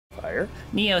fire.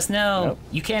 Neos, no. Nope.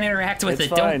 You can't interact with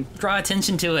It's it. fine. Don't draw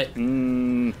attention to it.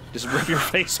 Just rub your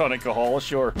face on it, Cahal,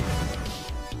 sure.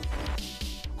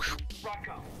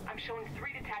 Rodko, I'm showing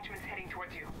 3 detachments heading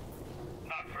towards you.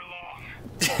 Not for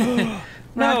long.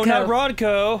 No, Rodko. not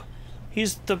Rodko.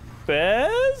 He's the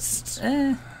best?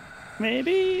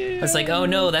 Maybe? I was like, oh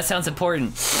no, that sounds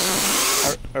important.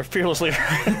 Our fearless leader.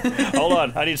 Hold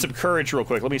on, I need some courage real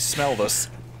quick. Let me smell this.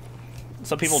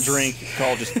 Some people drink,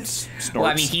 Cahal just snorts. Well,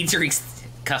 I mean, he drinks,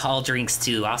 Cahal drinks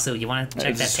too. Also, you want to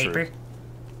check that paper?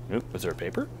 Oop, was there a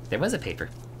paper? There was a paper.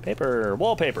 Paper,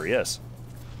 wallpaper, yes.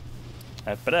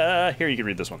 Here, you can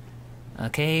read this one.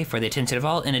 Okay, for the attention of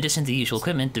all, in addition to the usual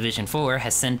equipment, Division 4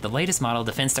 has sent the latest model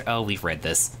defense to... Oh, we've read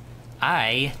this.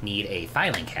 I need a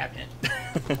filing cabinet.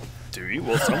 Do you?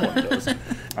 Well, someone does.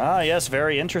 Ah, yes,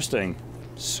 very interesting.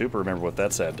 Super remember what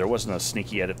that said. There wasn't a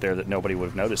sneaky edit there that nobody would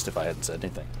have noticed if I hadn't said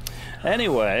anything.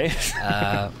 Anyway.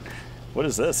 What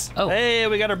is this? Oh. Hey,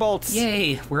 we got our bolts.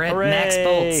 Yay, we're at Hooray. max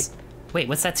bolts. Wait,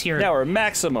 what's that to your... Now we're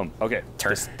maximum. Okay,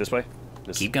 Turn. this way.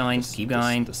 This, Keep going, keep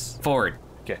going. Forward.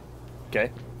 Okay,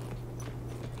 okay.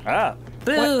 Ah.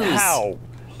 Booze! What? How?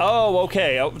 Oh,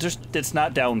 okay. Oh, it's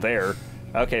not down there.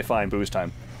 Okay, fine. Booze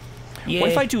time. Yay.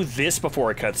 What if I do this before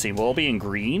a cutscene? Will it be in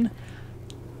green?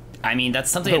 I mean,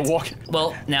 that's something...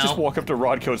 Well, now... Just walk up to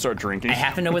Rodko and start drinking. I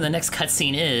have to know where the next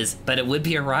cutscene is, but it would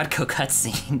be a Rodko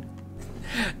cutscene.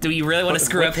 Do you really want to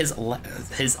screw up his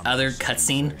other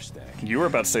cutscene? You were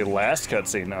about to say last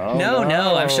cutscene. Oh,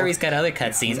 No, I'm sure he's got other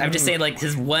cutscenes. I'm just saying, like,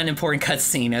 his one important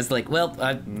cutscene. I was like, well,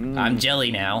 I'm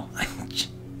jelly now.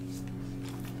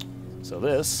 So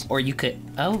this... Or you could...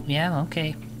 Oh, yeah,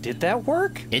 okay. Did that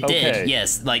work? It okay. did,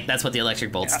 yes. Like, that's what the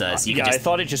electric bolts does. You Yeah, can just... I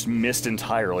thought it just missed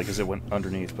entirely because it went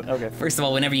underneath, but okay. First of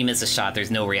all, whenever you miss a shot, there's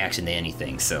no reaction to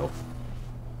anything, so...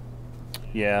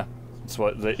 Yeah. That's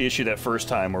what the issue that first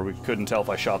time where we couldn't tell if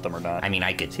I shot them or not. I mean,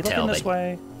 I could Is he tell, looking this but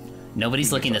way?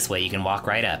 nobody's looking this way. You can walk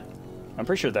right up. I'm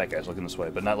pretty sure that guy's looking this way,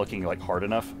 but not looking, like, hard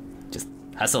enough. Just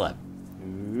hustle up.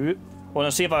 Well, now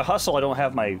see, if I hustle, I don't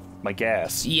have my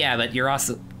gas. Yeah, but you're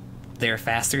also there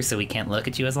faster, so we can't look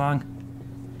at you as long.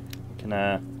 Can,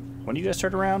 when do you guys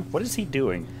turn around? What is he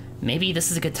doing? Maybe this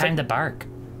is a good time to bark.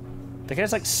 The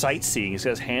guy's, like, sightseeing. He's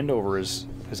got his hand over his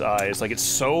eyes. Like, it's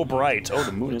so bright. Oh,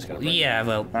 the moon is kind of bright. Yeah,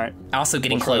 well, All right. also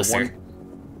getting closer.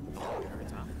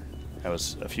 That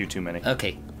was a few too many.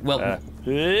 Okay, well...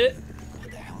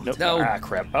 Nope. No. Ah,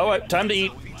 crap. Oh, time to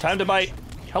eat. Time to bite.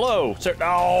 Hello, sir.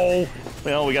 Oh!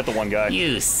 Well, we got the one guy.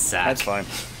 You suck. That's fine.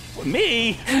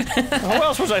 Me? What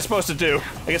else was I supposed to do?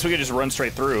 I guess we could just run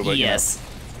straight through, but yes. You know.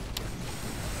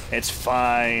 It's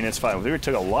fine, it's fine. We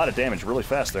took a lot of damage really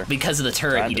fast there. Because of the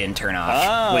turret you didn't turn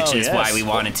off, which is why we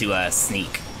wanted to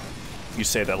sneak. You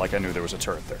say that like I knew there was a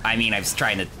turret there. I mean, I was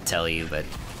trying to tell you, but...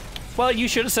 Well, you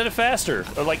should have said it faster.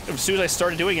 Or like, as soon as I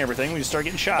started doing everything, we just started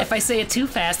getting shot. If I say it too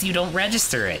fast, you don't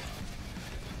register it.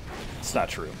 It's not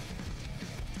true.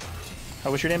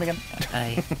 Oh, what's your name again?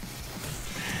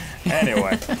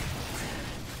 Anyway.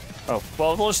 Oh,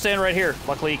 well, we'll just stand right here.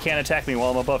 Luckily, he can't attack me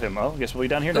while I'm above him. Oh, I guess we'll be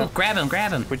down here now. Oh, grab him,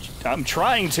 grab him. Which, I'm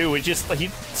trying to, it just, he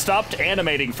stopped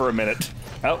animating for a minute.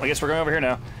 Oh, I guess we're going over here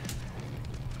now.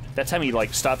 That time he,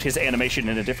 like, stopped his animation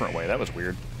in a different way. That was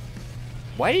weird.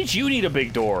 Why did you need a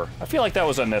big door? I feel like that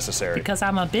was unnecessary. Because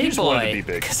I'm a big He just boy. wanted to be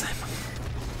big. Because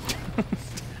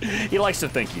He likes to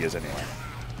think he is anyway.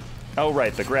 Oh,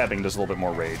 right, the grabbing does a little bit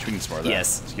more rage. We need some more of that.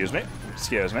 Yes. Excuse me.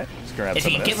 Excuse me. Let's grab if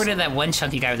some you of get this. rid of that one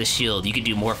chunky guy with a shield, you could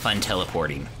do more fun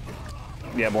teleporting.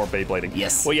 Yeah, more Beyblading.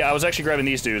 Yes. Well, yeah, I was actually grabbing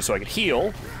these dudes so I could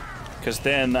heal, because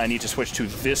then I need to switch to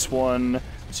this one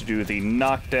to do the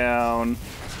knockdown.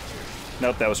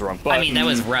 Nope, that was the wrong button. I mean, that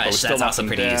was rush. Still That's also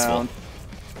knock him pretty down. useful.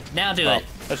 Now do it.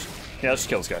 Let's just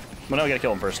kill this guy. Well, no, we gotta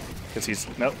kill him first, because he's...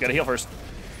 Nope, gotta heal first.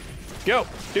 Go!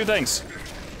 Do things!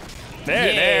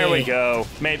 There we go.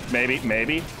 Maybe.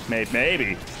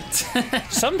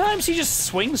 Sometimes he just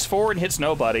swings forward and hits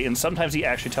nobody, and sometimes he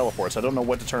actually teleports. I don't know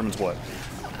what determines what.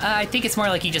 I think it's more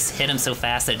like you just hit him so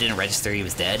fast that it didn't register he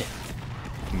was dead.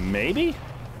 Maybe?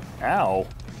 Ow.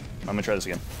 I'm gonna try this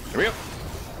again. Here we go.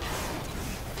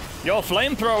 Your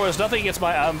flamethrower is nothing against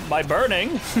my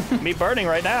burning. Me burning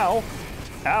right now.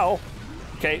 Ow.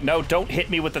 Okay, no, don't hit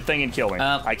me with the thing and kill me.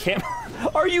 I can't.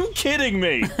 Are you kidding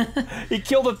me? He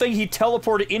killed the thing, he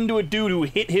teleported into a dude who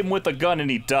hit him with a gun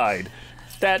and he died.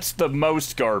 That's the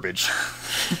most garbage.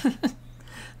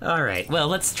 Alright, well,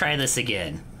 let's try this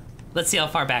again. Let's see how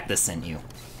far back this sent you.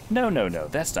 No,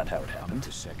 that's not how it happened.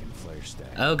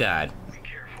 Oh god.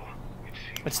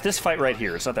 It's this fight right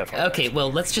here, it's not that far Okay, back.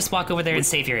 well, let's just walk over there and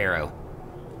save your arrow.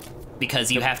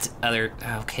 Because you have to...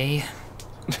 Okay.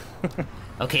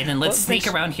 Okay, then let's sneak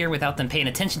around here without them paying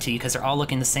attention to you, because they're all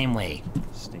looking the same way.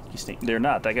 Sneaky, sneaky. They're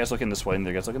not. That guy's looking this way, and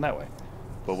that guy's looking that way.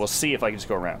 But we'll see if I can just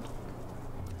go around.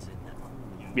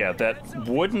 Yeah, that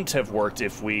wouldn't have worked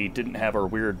if we didn't have our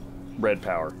weird red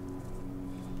power.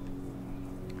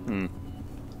 I'm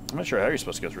not sure how you're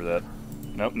supposed to go through that.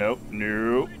 Nope, nope,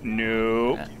 no,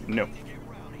 no, no.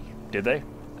 Did they?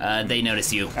 They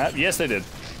notice you. Yes, they did.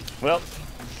 Well,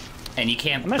 and you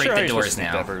can't I'm not break sure the how doors you're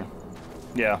supposed to now.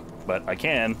 Yeah, but I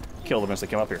can kill them as they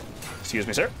come up here. Excuse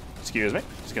me, sir. Excuse me.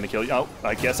 It's gonna kill you. Oh,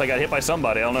 I guess I got hit by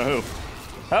somebody. I don't know who.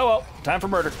 Oh well, time for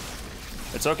murder.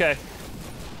 It's okay.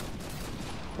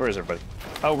 Where is everybody?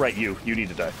 Oh, right, you. You need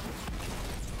to die.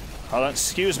 Hold on,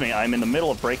 excuse me. I'm in the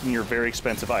middle of breaking your very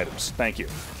expensive items. Thank you.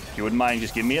 If you wouldn't mind,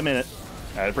 just give me a minute.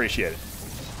 I'd appreciate it.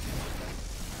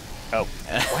 Oh,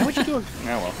 why would you do it? Oh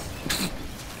well.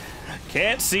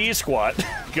 Can't see squat.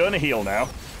 Gonna heal now.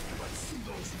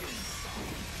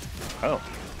 Oh.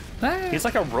 He's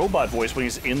like a robot voice when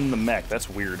he's in the mech. That's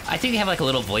weird. I think they have like a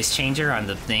little voice changer on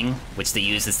the thing, which they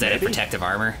use instead of protective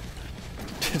armor.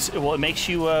 Well, it makes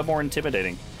you more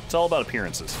intimidating. It's all about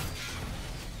appearances.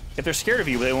 If they're scared of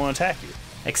you, they won't attack you.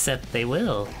 Except they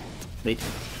will. I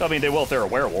mean, they will if they're a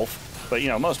werewolf. But, you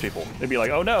know, most people, they'd be like,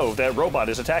 oh no, that robot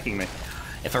is attacking me.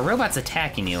 If a robot's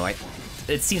attacking you,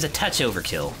 it seems a touch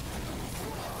overkill.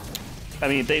 I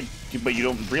mean, but you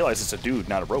don't realize it's a dude,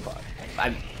 not a robot.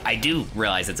 I do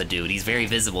realize it's a dude. He's very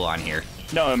visible on here.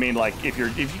 No, I mean, like,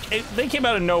 if they came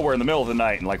out of nowhere in the middle of the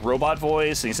night and, like, robot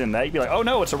voice, and he's in that, you'd be like, oh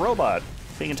no, it's a robot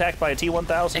being attacked by a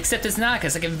T-1000. Except it's not,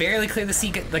 because I can barely clearly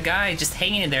see the guy just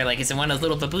hanging in there like he's in one of those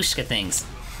little babushka things.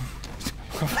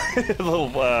 Little,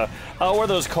 what are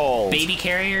those called? Baby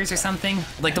carriers or something?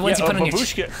 Like the ones you put on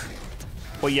your...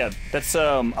 Well, yeah, that's,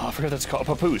 I forgot what that's called. A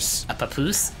papoose. A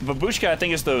papoose? Babushka, I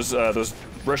think, is those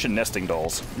Russian nesting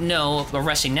dolls. No, a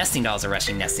Russian nesting doll is a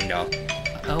Russian nesting doll.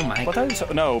 Oh my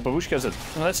god. No, babushka's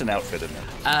that's an outfit, isn't it?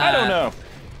 I don't know.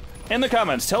 In the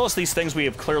comments, tell us these things we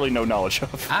have clearly no knowledge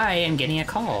of. I am getting a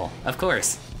call, of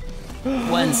course.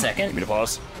 1 second. Give me to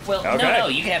pause. Well, okay. no,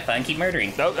 you can have fun. Keep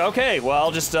murdering. Okay,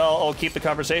 well, I'll keep the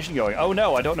conversation going. Oh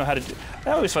no, I don't know how to do...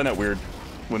 I always find that weird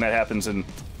when that happens in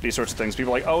these sorts of things.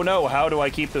 People are like, oh no, how do I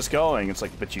keep this going? It's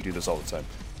like, but you do this all the time.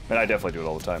 And I definitely do it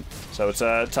all the time. So it's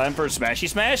time for smashy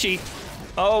smashy.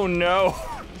 Oh no.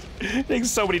 Hitting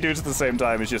so many dudes at the same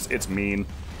time is just, it's mean.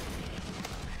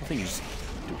 I think you just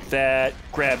do that,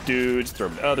 grab dudes, throw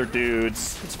them to other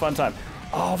dudes. It's a fun time.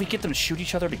 Oh, if we get them to shoot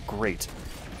each other, it'd be great.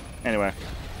 Anyway,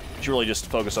 we should really just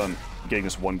focus on getting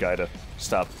this one guy to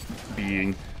stop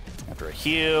being. After a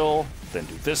heal, then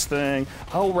do this thing.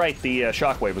 Oh, right, the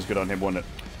shockwave was good on him, wasn't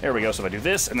it? There we go, so if I do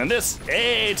this, and then this,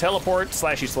 hey, teleport,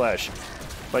 slashy slash.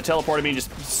 By teleport, I mean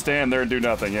just stand there and do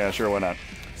nothing. Yeah, sure, why not?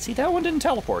 See, that one didn't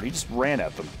teleport, he just ran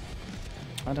at them.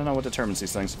 I don't know what determines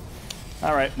these things.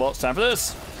 All right, well, it's time for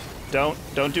this. Don't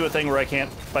do a thing where I can't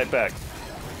fight back.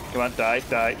 Come on, die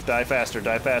faster,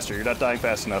 die faster. You're not dying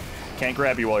fast enough. Can't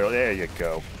grab you while you're, there you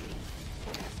go.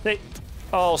 They,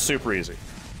 all super easy.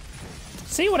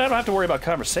 See, when I don't have to worry about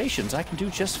conversations, I can do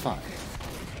just fine.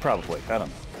 Probably, I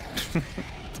don't know.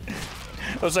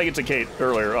 I was saying to Cait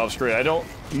earlier off screen, I don't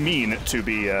mean to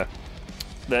be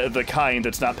the kind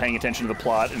that's not paying attention to the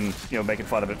plot and, you know, making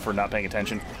fun of it for not paying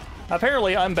attention.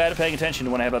 Apparently, I'm bad at paying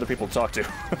attention when I have other people to talk to.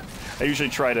 I usually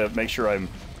try to make sure I'm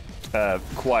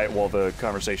quiet while the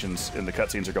conversations in the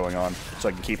cutscenes are going on so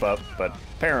I can keep up, but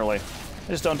apparently, I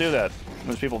just don't do that.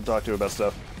 There's people to talk to about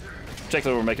stuff.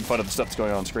 Particularly when we're making fun of the stuff that's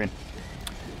going on screen.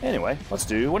 Anyway, let's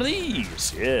do one of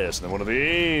these. Yes, and then one of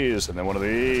these, and then one of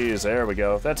these. There we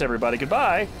go. That's everybody.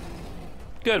 Goodbye.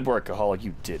 Good work, Cahal.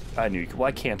 You did. I knew you could.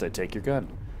 Why can't I take your gun?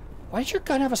 Why does your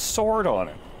gun have a sword on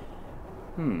it?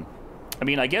 I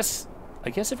mean, I guess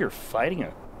if you're fighting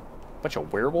a bunch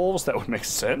of werewolves, that would make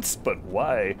sense, but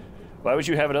why? Why would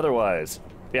you have it otherwise?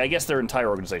 Yeah, I guess their entire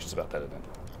organization's about that, isn't it?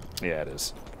 Yeah, it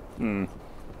is.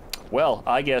 Well,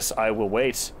 I guess I will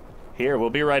wait. Here, we'll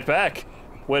be right back.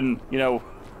 When, you know,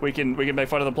 we can make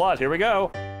fun of the plot. Here we go.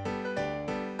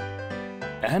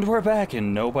 And we're back,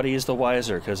 and nobody is the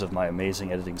wiser because of my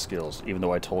amazing editing skills, even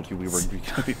though I told you we were going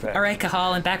to be back. All right,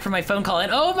 Cahal, I'm back from my phone call,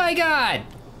 and oh my god!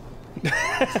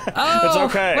 Oh, it's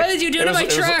okay. What did you do to my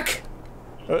truck?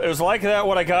 It was like that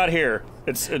when I got here.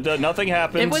 Nothing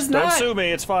happened. It was not. Don't sue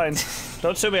me, it's fine.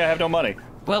 Don't sue me, I have no money.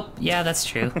 Well, yeah, that's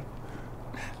true.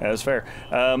 That's fair.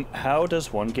 How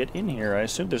does one get in here? I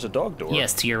assume there's a dog door.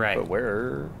 Yes, to your right. But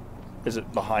where? Is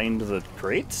it behind the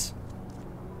crates?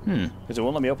 Because it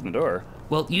won't let me open the door.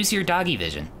 Well, use your doggy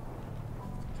vision.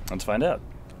 Let's find out.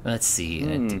 Let's see.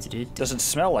 Does it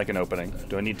smell like an opening?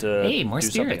 Do I need to hey, more do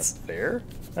spirits. something up there?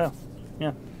 Oh,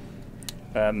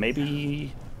 yeah.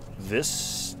 Maybe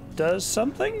this does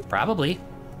something? Probably,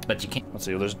 but you can't. Let's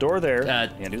see, there's a door there.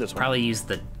 Can't do this one. Probably use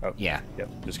the, Oh, yeah.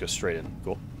 Yep, just go straight in.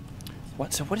 Cool.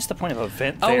 What? So what is the point of a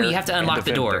vent Oh, there you have to and unlock a the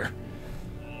vent door.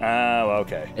 there? Oh,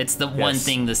 okay. It's the one Yes.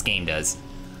 thing this game does.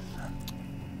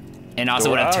 And also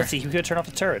Door, when I'm see, you could turn off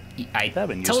the turret. I That'd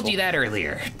been told useful. you that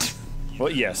earlier.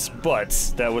 Well, yes, but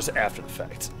that was after the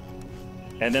fact.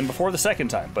 And then before the second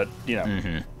time, but, you know,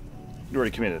 you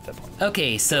already committed at that point.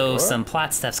 Okay, so What? some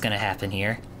plot stuff's gonna happen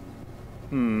here.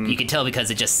 You can tell because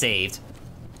it just saved.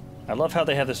 I love how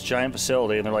they have this giant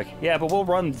facility, and they're like, yeah, but we'll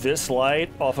run this light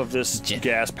off of this Gen-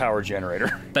 gas power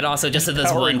generator. But also just at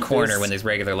this Powering one corner this. when there's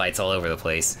regular lights all over the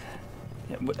place.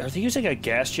 Are they using a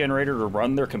gas generator to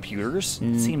run their computers?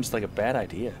 It seems like a bad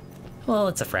idea. Well,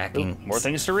 it's a fracking. More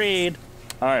things to read.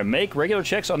 All right, make regular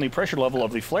checks on the pressure level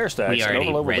of the flare stacks. We already and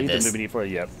overload will read lead them this. to beneath.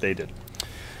 Yep, they did.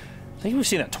 I think we've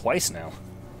seen it twice now.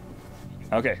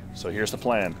 Okay, so here's the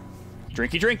plan.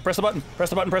 Drinky drink, press the button, press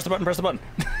the button, press the button, press the button.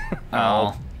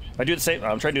 Oh. I do the same.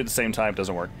 I'm trying to do it at the same time. It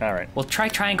doesn't work. All right. Well, try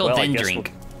triangle, Well, I then guess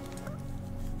drink.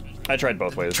 I tried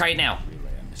both ways. Try it now.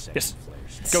 Yes.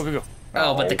 Go, go, go.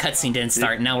 Oh, but the cutscene didn't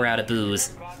start. Now we're out of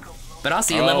booze. But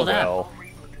also, you leveled up. well.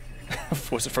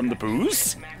 Was it from the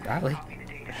booze? Probably.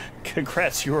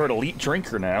 Congrats, you are an elite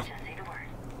drinker now.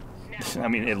 I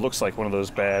mean, it looks like one of those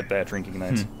bad drinking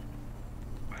nights.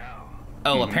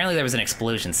 Oh, apparently there was an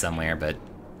explosion somewhere, but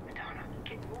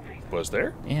Was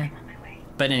there? yeah.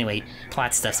 But anyway,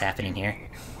 plot stuff's happening here.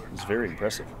 It's very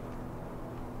impressive.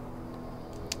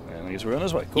 And I guess we're going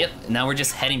this way. Cool. Yep, now we're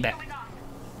just heading back.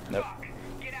 Nope.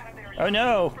 Get out of there. Oh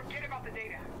no! Forget about the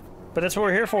data. But that's what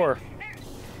we're here for.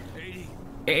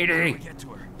 80. Get to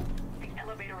her. The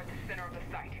elevator at the center of the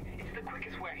site. It's the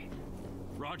quickest way.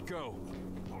 Rodko,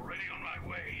 Already on my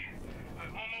way.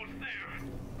 I'm almost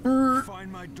there.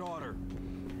 find my daughter.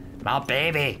 My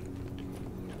baby.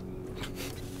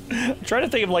 I'm trying to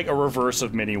think of like a reverse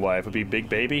of Mini Wife. Would be Big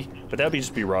Baby, but that would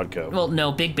just be Rodko. Well,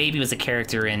 no, Big Baby was a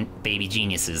character in Baby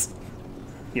Geniuses.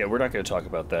 Yeah, we're not going to talk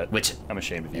about that. Which- I'm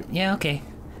ashamed of you. Yeah, okay.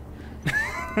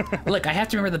 Look, I have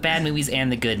to remember the bad movies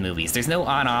and the good movies. There's no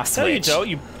on-off switch. No,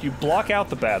 you don't. You block out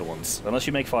the bad ones unless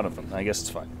you make fun of them. I guess it's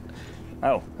fine.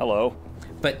 Oh, hello.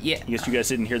 But yeah. I guess you guys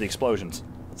didn't hear the explosions.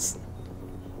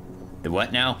 The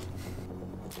what now?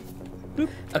 Boop.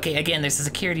 Okay, again, there's a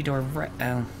security door right.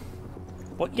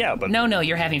 Well, yeah, but No,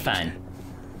 you're having fun.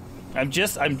 I'm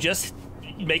just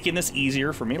making this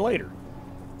easier for me later.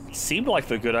 It seemed like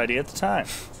the good idea at the time.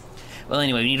 Well,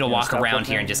 anyway, we need to walk stop around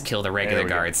looking. here and just kill the regular There we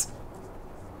go. guards.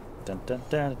 Dun, dun,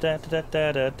 dun, dun, dun,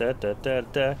 dun, dun, dun, dun, dun,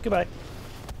 dun. Goodbye.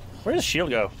 Where does Shield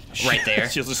go? Right there.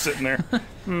 Shield's just sitting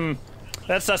there.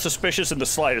 That's not suspicious in the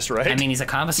slightest, right? I mean, he's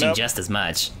accomplishing Nope. just as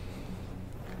much.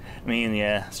 I mean,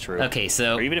 yeah, it's true. Okay,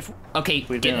 so. Or even if Okay,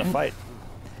 we'd been in a fight.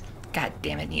 God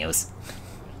damn it, Neos.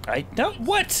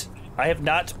 What? I have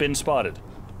not been spotted.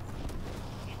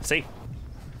 See?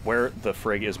 Where the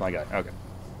frig is my guy? Okay.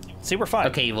 See, we're fine.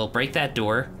 Okay, we'll break that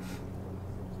door.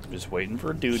 Just waiting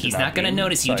for a dude. He's to not be gonna in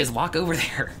notice you. sight. Just walk over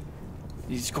there.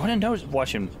 He's going to notice.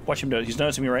 Watch him. Watch him notice. He's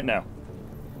noticing me right now.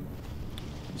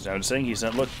 He's noticing. He's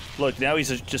not. Look. Now he's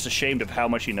just ashamed of how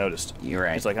much he noticed. You're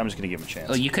right. He's like, I'm just gonna give him a chance.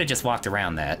 Oh, you could have just walked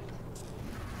around that.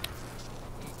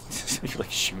 You're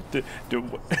like, shoot.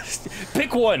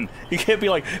 Pick one. You can't be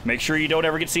like, make sure you don't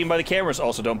ever get seen by the cameras.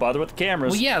 Also, don't bother with the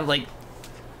cameras. Well, yeah, like,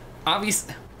 obvious.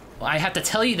 Well, I have to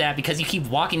tell you that because you keep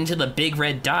walking into the big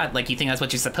red dot like you think that's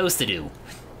what you're supposed to do.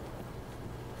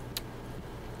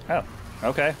 Oh.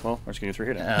 Okay. Well, we're just gonna go through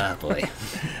here now. Oh boy.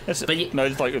 That's, but no,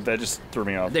 just like that just threw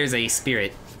me off. There's a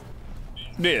spirit.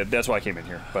 Yeah, that's why I came in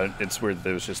here. But it's weird that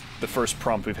it was just the first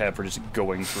prompt we've had for just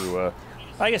going through.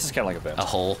 I guess it's kind of like a vent. A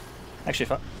hole. Actually,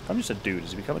 if I'm just a dude,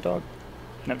 does he become a dog?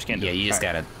 No, just can't do Yeah, it. you just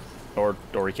All right. gotta.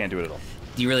 Or he can't do it at all.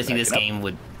 Do you really think this Back it up. game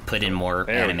would put in more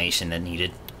There we go. animation than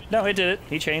needed? No, he did it.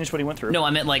 He changed what he went through. No,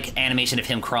 I meant like animation of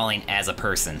him crawling as a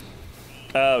person.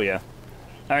 Oh, yeah.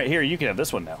 All right, here, you can have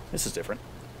this one now. This is different.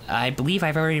 I believe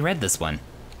I've already read this one.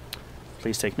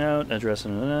 Please take note, address,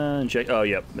 oh,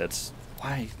 yep, that's...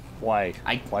 Why?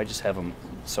 Why just have them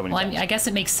so many Well, times? I guess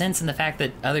it makes sense in the fact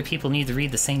that other people need to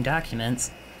read the same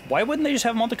documents. Why wouldn't they just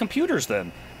have them on the computers,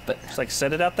 then? But Just, like,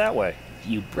 set it out that way.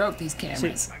 you broke these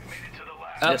cameras. I've made it to the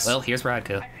lab. Oh, Yes. well, here's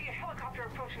Rodko. I see a helicopter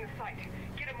approaching the site.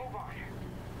 Get a move on.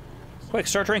 Quick,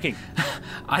 start drinking.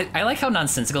 I like how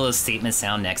nonsensical those statements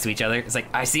sound next to each other. It's like,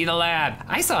 I see the lab.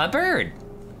 I saw a bird.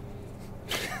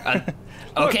 Look,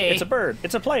 Okay. it's a bird.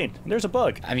 It's a plane. There's a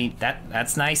bug. I mean,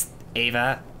 that's nice,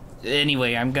 Ava.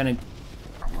 Anyway, I'm gonna...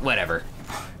 Whatever.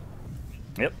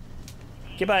 Yep.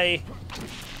 Goodbye.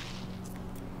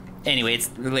 Anyway, it's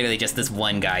literally just this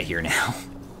one guy here now.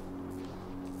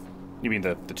 You mean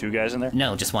the two guys in there?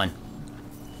 No, just one.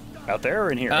 Out there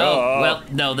or in here? Oh, well,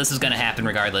 no, this is gonna happen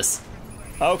regardless.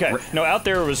 Okay. No, out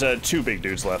there was two big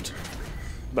dudes left.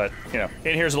 But, you know,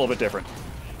 in here's a little bit different.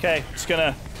 Okay, just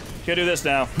gonna do this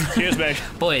now. Excuse me.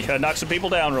 Boy. Gotta knock some people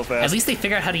down real fast. At least they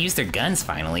figured out how to use their guns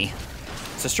finally.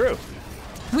 This is true.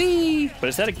 Whee! But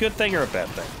is that a good thing or a bad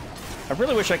thing? I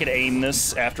really wish I could aim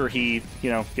this after he, you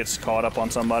know, gets caught up on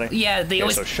somebody. Yeah, they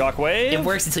always... So shockwave. It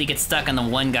works until you get stuck on the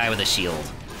one guy with a shield.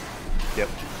 Yep.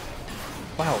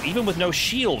 Wow, even with no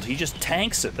shield, he just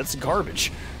tanks it. That's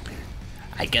garbage.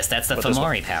 I guess that's the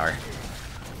Fomori power.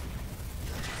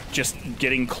 Just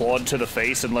getting clawed to the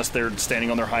face unless they're standing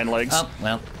on their hind legs. Oh,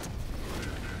 well.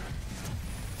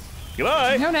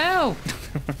 Goodbye. No, no.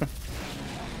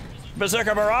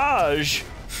 Berserker Barrage.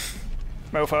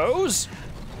 Mofos.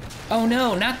 Oh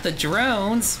no, not the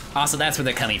drones. Also, that's where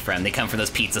they're coming from. They come from those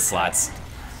pizza slots.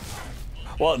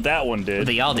 Well, that one did.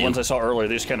 They all do. The ones I saw earlier,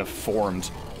 they just kind of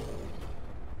formed.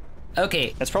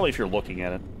 Okay. That's probably if you're looking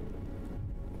at it.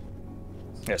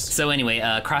 Yes. So anyway,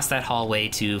 cross that hallway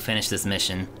to finish this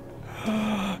mission.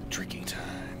 Drinking time.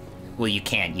 Well, you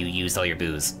can't. You used all your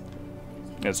booze.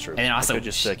 That's true. And then also, I could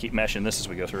just keep mashing this as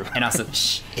we go through. And also,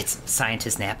 shh, it's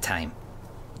scientist nap time.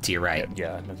 To your right.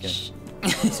 Yeah, no kidding.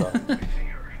 She's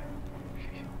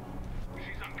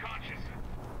unconscious.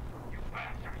 You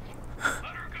bastards.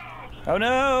 Let her go. Oh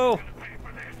no! Pay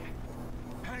for this.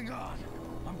 Hang on.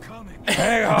 I'm coming.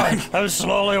 Hang on! I'm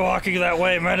slowly walking that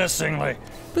way menacingly.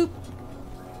 Boop.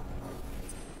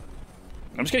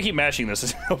 I'm just gonna keep mashing this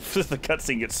as the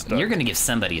cutscene gets stuck. You're gonna give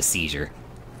somebody a seizure.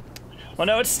 Well,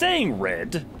 no, it's staying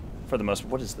red for the most.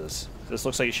 What is this? This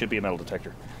looks like it should be a metal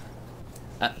detector.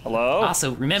 Hello?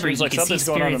 Also, remember, Seems you like can see something's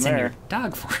going on in spirits in there. your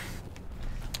dog form.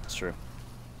 That's true.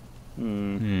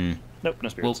 Nope, no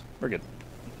spirits. Well, we're good.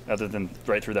 Other than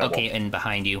right through that wall. Okay, and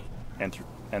behind you. And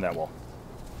that wall.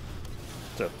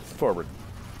 So, forward.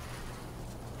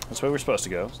 That's the way we're supposed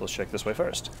to go, so let's check this way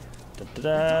first.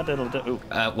 Ooh.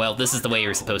 Well, this is the way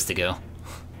you're supposed to go.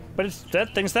 But it's,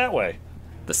 that thing's that way.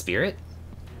 The spirit?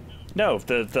 No,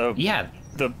 the Yeah,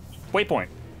 the waypoint.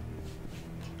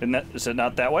 Is it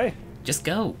not that way? just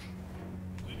go.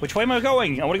 Which way am I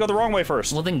going? I want to go the wrong way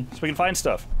first. Well, then... So we can find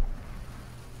stuff.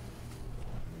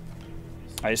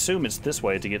 I assume it's this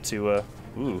way to get to, ooh.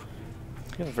 You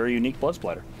have a very unique blood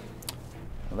splatter.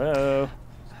 Hello?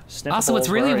 Also, what's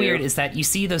Sniffables, really where are weird you? is that you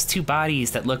see those two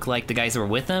bodies that look like the guys who were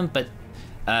with them, but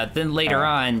then later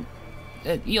on,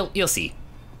 you'll see.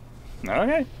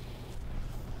 Okay.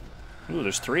 Ooh,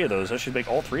 there's 3 of those. That should make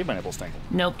all 3 of my nipples tingle.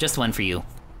 Nope, just one for you.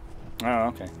 Oh,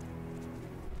 okay.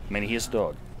 I mean, he is a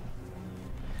dog.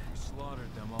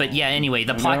 Slaughtered them all. But yeah, anyway,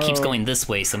 the plot keeps No. going this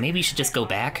way, so maybe you should just go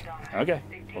back. Okay,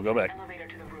 we'll go back. Elevator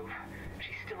to the roof.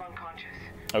 She's still unconscious.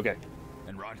 Okay.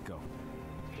 And Rodko.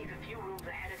 He's a few rooms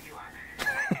ahead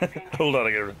of you. Hold on,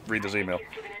 I gotta read this email. He's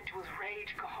given in to his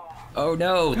rage, Cahal. Oh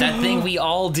no, that thing we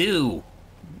all do.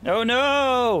 Oh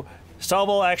no!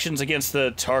 Solvable actions against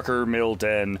the Tarker Mill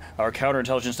Den. Our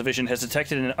counterintelligence division has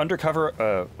detected an undercover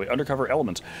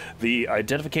element. The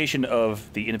identification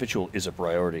of the individual is a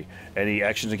priority. Any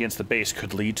actions against the base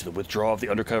could lead to the withdrawal of the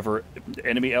undercover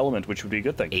enemy element, which would be a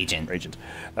good thing. Agent.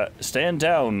 Stand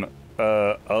down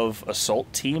of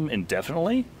assault team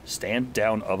indefinitely? Stand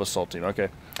down of assault team, okay.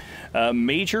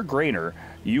 Major Grainer,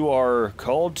 you are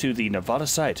called to the Nevada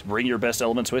site. Bring your best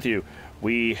elements with you.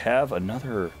 We have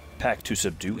another pack to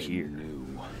subdue here.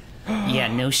 Yeah,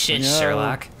 no shit, No.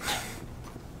 Sherlock.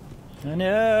 I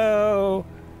know.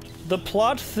 The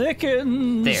plot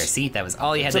thickens. There, see, that was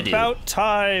all you had It's to do. about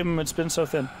time. It's been so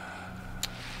thin.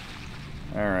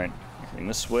 All right, going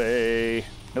this way.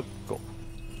 Nope, cool.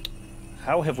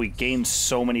 How have we gained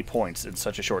so many points in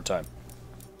such a short time?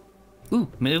 Ooh,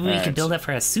 maybe we Alright. could build up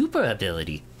for a super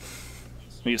ability.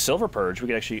 We get Silver Purge. We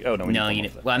could actually. Oh no, we No, need you.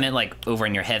 one of Well, I meant like over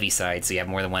on your heavy side, so you have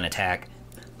more than one attack.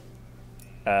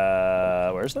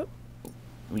 where's that?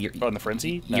 You're, Oh, in the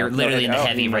frenzy? No, You're literally in the oh,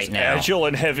 heavy he was right now. Agile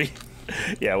and heavy.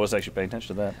 Yeah, I was actually paying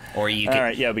attention to that. Or you All could.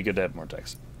 right, yeah, it'd be good to have more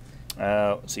attacks.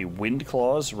 Let's see, Wind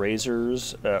Claws,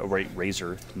 Razors,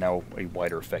 Razor, now a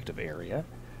wider effective area.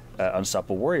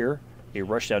 Unstoppable Warrior, a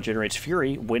rushdown generates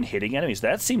fury when hitting enemies.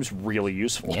 That seems really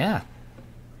useful. Yeah.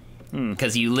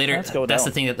 Because you literally. Let's go with That's that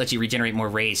the thing that lets you regenerate more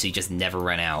rage, so you just never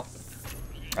run out.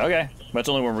 Okay, that's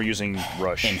only when we're using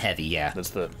Rush. In heavy, yeah. That's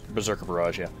the Berserker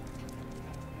Barrage, yeah.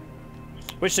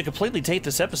 Which, to completely date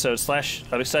this episode,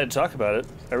 / I'm excited to talk about it,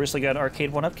 I recently got an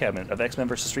arcade 1-up cabinet of X-Men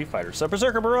vs. Street Fighter. So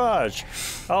Berserker Barrage!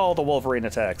 All the Wolverine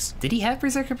attacks. Did he have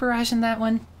Berserker Barrage in that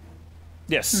one?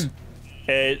 Yes.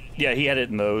 Yeah, he had it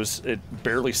in those. It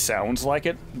barely sounds like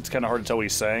it. It's kind of hard to tell what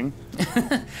he's saying.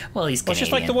 Well, he's Canadian. It's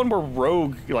just like the one where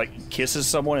Rogue like kisses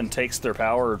someone and takes their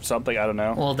power or something. I don't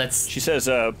know. Well, that's... She says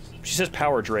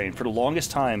power drain for the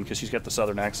longest time because she's got the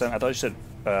southern accent. I thought she said,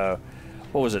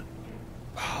 what was it?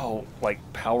 Oh, like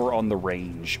power on the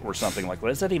range or something. Like, what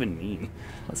does that even mean?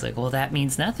 I was like, well, that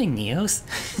means nothing, Neos.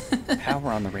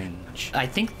 Power on the range. I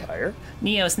think... Fire?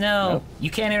 Neos, no. Nope.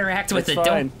 You can't interact with It's it.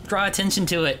 fine. Don't draw attention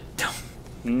to it.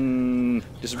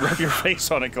 Just rub your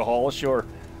face on it, Cahal, sure.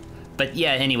 But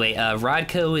yeah, anyway,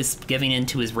 Rodko is giving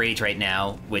into his rage right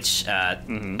now, which,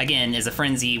 again, is a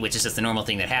frenzy, which is just a normal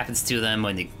thing that happens to them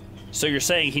when they... So you're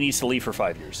saying he needs to leave for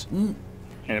 5 years?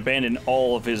 And abandon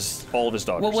all of his daughters?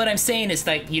 Well, what I'm saying is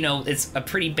that, you know, it's a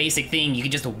pretty basic thing. You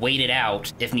can just wait it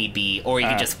out if need be, or you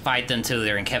can just fight them till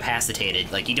they're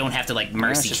incapacitated. Like, you don't have to, like,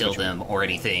 mercy kill them or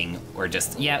anything, or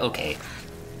just, yeah, okay.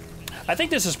 I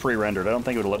think this is pre-rendered. I don't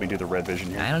think it would let me do the red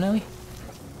vision here. I don't know.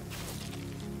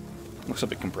 Looks a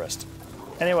bit compressed.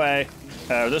 Anyway,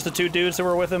 are those the two dudes that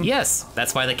were with him? Yes,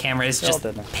 that's why the camera is just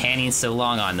panning so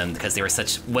long on them, because they were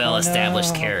such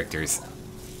well-established characters.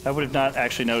 I would have not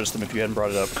actually noticed them if you hadn't brought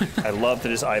it up. I love that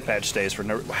his eye patch stays for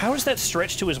no... How is that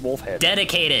stretched to his wolf head?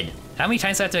 Dedicated! How many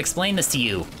times do I have to explain this to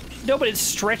you? No, but it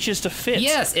stretches to fit.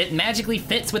 Yes, it magically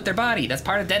fits with their body. That's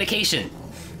part of dedication.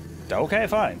 Okay,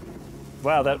 fine.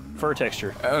 Wow, that fur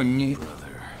texture. Oh, no.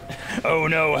 Oh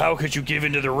no, how could you give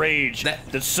into the rage?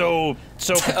 That's so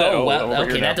pathetic. Oh, well,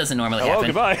 okay, that doesn't normally happen. Oh,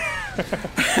 goodbye.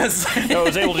 I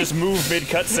was able to just move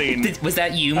mid-cutscene. Was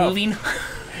that you moving?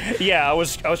 Yeah, I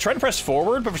was trying to press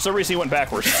forward, but for some reason he went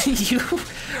backwards.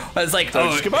 I was like,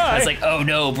 so goodbye. I was like, oh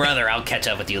no, brother, I'll catch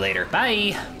up with you later.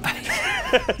 Bye.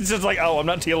 It's just like, oh, I'm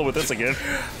not dealing with this again.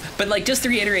 But like, just to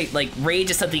reiterate, like,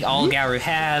 rage is something all Garu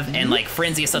have, and like,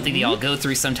 frenzy is something they all go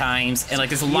through sometimes, and like,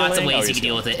 there's lots of ways you can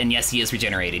deal with it. And yes, he is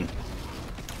regenerating.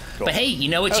 Cool. But hey, you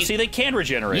know what? See, they can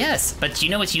regenerate. Yes, but you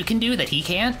know what you can do that he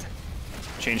can't?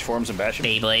 Change forms and bash him.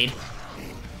 Beyblade.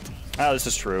 Oh, this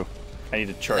is true. I need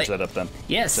to charge that up then.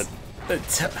 Yes.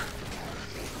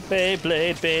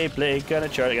 Beyblade, gonna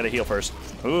charge. I gotta heal first.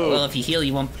 Ooh. Well, if you heal,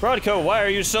 you won't. Rodko, why are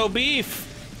you so beef?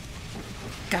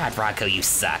 God, Rodko, you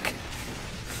suck.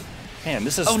 Man,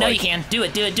 this is. Oh, no, you can. Do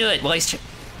it. Well, he's.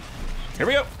 Here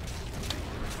we go.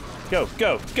 Go.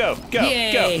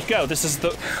 Yay. Go.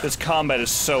 This combat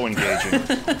is so engaging.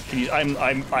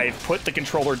 I put the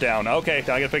controller down. Okay, I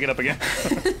gotta pick it up again.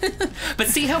 But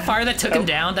see how far that took him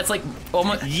down? That's like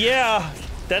almost. Yeah,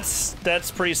 that's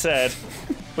pretty sad.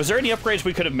 Was there any upgrades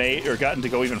we could have made or gotten to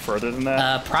go even further than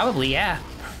that? Probably, yeah.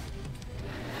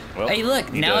 Well, hey,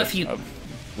 look, now if you...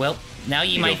 well, now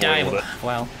you might die.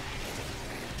 Well.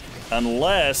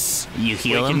 Unless you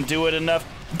heal we can do it enough.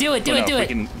 Do it.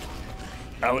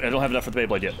 I don't have enough for the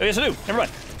Beyblade yet. Oh, yes, I do. Never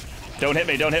mind. Don't hit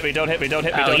me.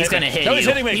 Oh, he's gonna hit No, you. he's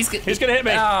hitting me. He's gonna hit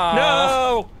me. Oh.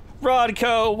 No!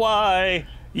 Rodko, why?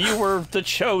 You were the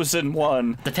chosen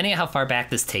one. Depending on how far back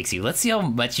this takes you, let's see how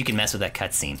much you can mess with that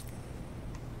cutscene.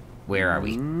 Where are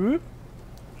we?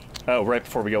 Oh, right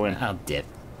before we go in. I'll dip.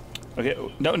 Okay,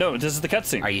 no, this is the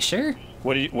cutscene. Are you sure?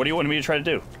 What do you want me to try to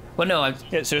do? Well, no,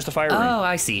 Yeah, so here's the fire ring. Oh,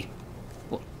 I see.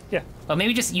 Well, yeah. Well,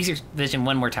 maybe just use your vision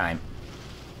one more time.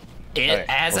 Okay,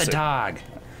 as we'll a see. dog.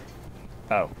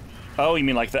 Oh, you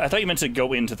mean like that? I thought you meant to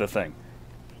go into the thing.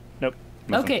 Nope.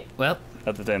 Nothing. Okay, well.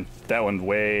 Other than that one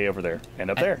way over there and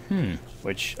up there,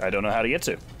 which I don't know how to get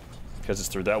to because it's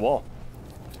through that wall.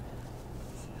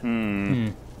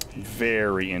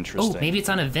 Very interesting. Oh, maybe it's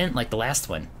on a vent like the last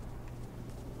one.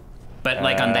 But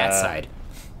like on that side.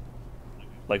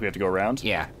 Like we have to go around?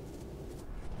 Yeah.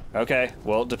 Okay,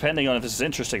 well, depending on if this is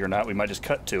interesting or not, we might just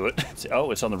cut to it.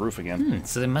 Oh, it's on the roof again.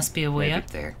 So there must be a way Maybe. up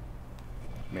there.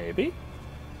 Maybe?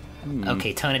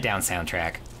 Okay, tone it down,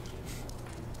 soundtrack.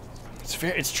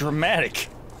 It's dramatic.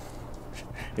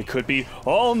 It could be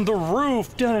on the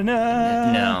roof.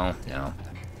 Da-na-na. No.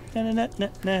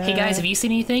 Da-na-na-na-na. Hey guys, have you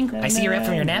seen anything? I see you're up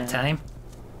from your nap time.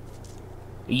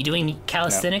 Are you doing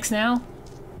calisthenics now? Are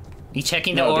you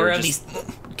checking the aura of these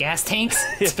gas tanks?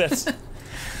 Yeah, that's...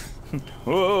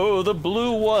 Oh, the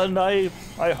blue one. I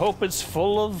hope it's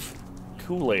full of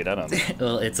Kool-Aid. I don't know.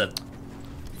 Well, it's a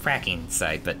fracking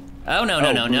site, but... Oh, no.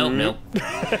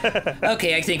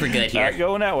 Okay, I think we're good here. Not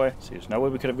going that way. See, there's no way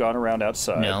we could have gone around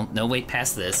outside. No way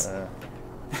past this.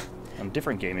 On a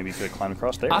different game, maybe you could have climbed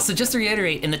across there. Also, just to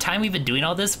reiterate, in the time we've been doing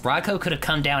all this, Rodko could have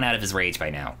come down out of his rage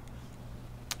by now.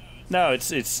 No,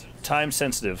 it's time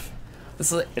sensitive.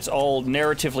 It's all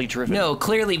narratively driven. No,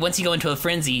 clearly, once you go into a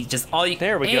frenzy, just all you...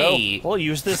 There we go. We'll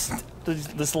use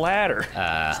this ladder.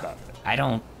 I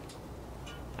don't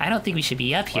think we should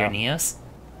be up here, Neos.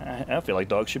 I feel like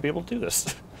dogs should be able to do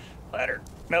this. Ladder.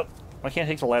 Nope. Why can't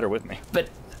I take the ladder with me? But,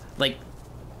 like,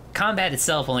 combat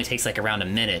itself only takes, like, around a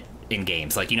minute in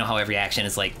games. Like, you know how every action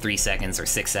is, like, 3 seconds or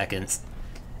 6 seconds?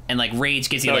 And, like, rage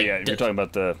gives you, oh, like... yeah, you're talking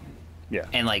about the... Yeah.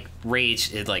 And, like,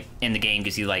 rage, is, like, in the game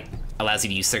gives you, like, allows you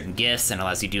to use certain gifts and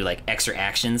allows you to do, like, extra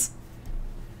actions.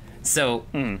 So,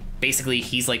 basically,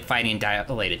 he's, like, fighting in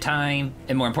dilated time.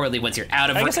 And more importantly, once you're out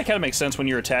of... I guess that kind of makes sense when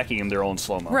you're attacking him, they're all in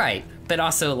slow-mo. Right. But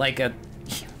also, like,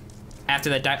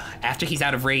 after he's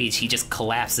out of rage, he just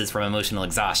collapses from emotional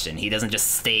exhaustion. He doesn't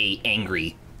just stay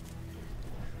angry.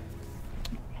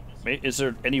 Is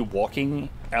there any walking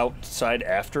outside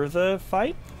after the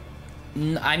fight?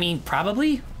 I mean,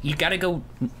 probably. You gotta go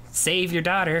save your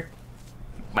daughter.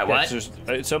 My what?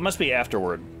 So it must be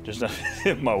afterward. Just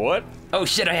my what? Oh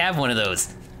shit! I have one of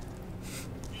those.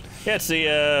 Yeah, it's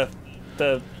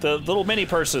the little mini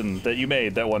person that you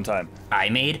made that one time. I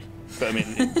made? I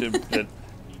mean, that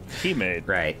he made.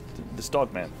 Right. This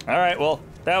dog man. All right. Well,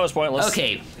 that was pointless.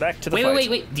 Okay. Back to the fight.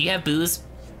 Wait. Do you have booze?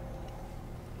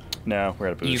 No, we're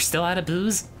out of booze. You're still out of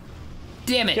booze?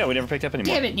 Damn it! Yeah, we never picked up any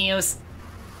more. Damn it, Neos.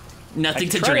 Nothing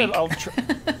to drink.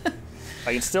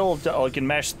 I can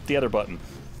mash the other button.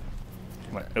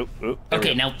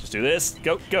 Okay, now just do this.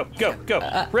 Go.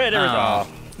 Red. Oh,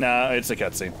 no, it's a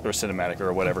cutscene or cinematic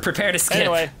or whatever. Prepare to skip.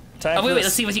 Anyway, time. Oh wait,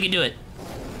 let's see if you can do it.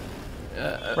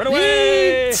 Run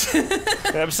away!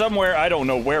 I'm somewhere. I don't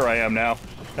know where I am now.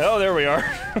 Oh, there we are.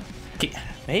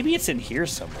 Maybe it's in here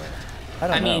somewhere.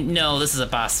 I mean, no, this is a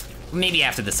boss. Maybe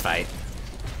after this fight.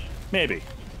 Maybe.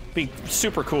 Be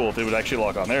super cool if it would actually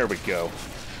lock on. There we go.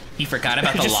 You forgot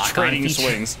about the lock on trading feature?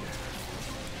 swings.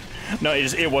 No,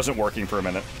 it wasn't working for a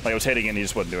minute. Like I was hitting it and he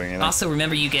just wasn't doing anything. Also,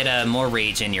 remember you get more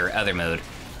rage in your other mode.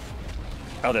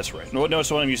 Oh, that's right. No,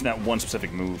 so when I'm using that one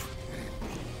specific move.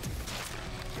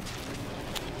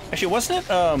 Actually, wasn't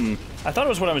it? I thought it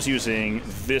was when I was using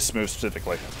this move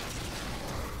specifically.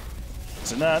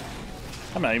 Is it not?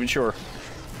 I'm not even sure.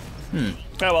 Oh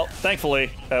well,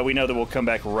 thankfully, we know that we'll come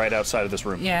back right outside of this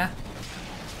room. Yeah.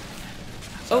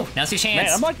 Oh, now's your chance.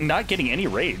 Man, I'm like not getting any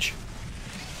rage.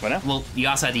 What now? Well, you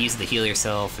also had to use it to heal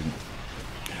yourself. And...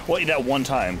 Well, that one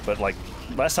time, but like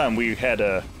last time we had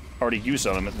already used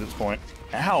on him at this point.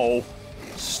 Ow!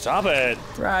 Stop it!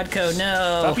 Rodko,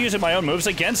 no! Stop using my own moves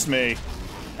against me.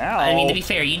 Ow! I mean, to be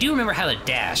fair, you do remember how to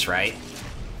dash, right?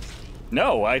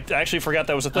 No, I actually forgot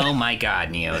that was a thing. Oh my god,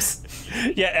 Neos.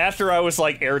 Yeah, after I was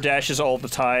like air dashes all the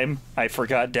time, I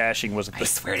forgot dashing was a thing. I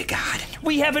swear to God.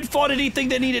 We haven't fought anything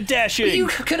that needed dashing! You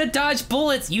could have dodged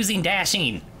bullets using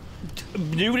dashing.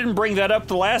 You didn't bring that up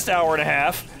the last hour and a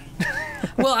half.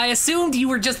 Well, I assumed you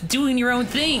were just doing your own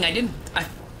thing.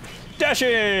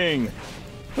 Dashing!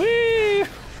 Whee!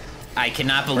 I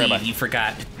cannot believe you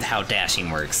forgot how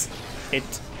dashing works.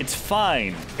 It's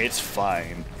fine. It's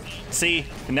fine. See,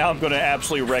 now I'm going to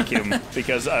absolutely wreck him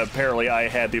because apparently I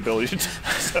had the ability to do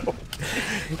so.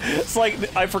 It's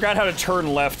like I forgot how to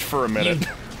turn left for a minute. You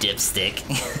dipstick.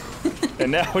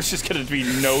 And now it's just going to be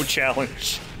no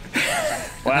challenge.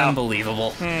 Wow.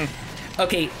 Unbelievable.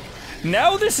 Okay.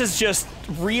 Now this is just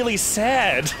really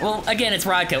sad. Well, again, it's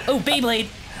Rodko. Oh, Beyblade.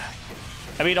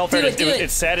 I mean, all fairness,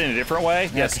 it's sad in a different way.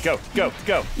 Okay. Yes, go.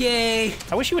 Yay.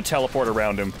 I wish you would teleport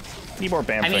around him. Need more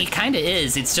bam. I mean, it kind of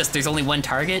is. It's just there's only one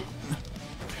target.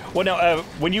 Well, no,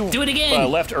 when you do it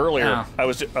again. Left earlier, I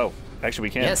was. Oh, actually, we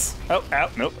can. Yes. Oh,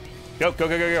 out. Nope.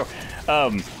 Go.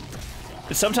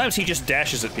 Sometimes he just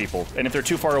dashes at people, and if they're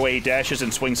too far away, he dashes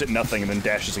and swings at nothing, and then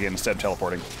dashes again instead of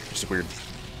teleporting. Which is weird.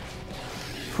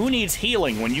 Who needs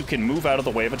healing when you can move out of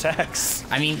the way of attacks?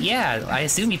 I mean, yeah. I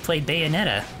assume you played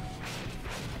Bayonetta.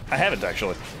 I haven't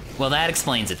actually. Well, that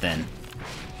explains it then.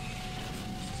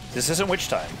 This isn't Witch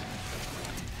Time.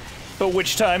 But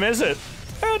which time is it?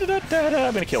 I'm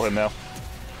gonna kill him now.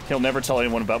 He'll never tell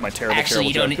anyone about my terrible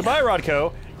joke. Goodbye,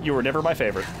 Rodko. You were never my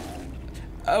favorite.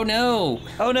 Oh no!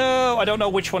 Oh no! I don't know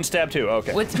which one stabbed who.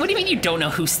 Okay. What do you mean you don't know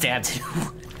who stabbed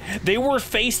who? They were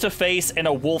face to face, and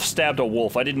a wolf stabbed a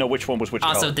wolf. I didn't know which one was which.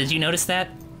 Also, color. Did you notice that?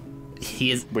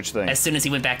 He is. Which thing? As soon as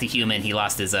he went back to human, he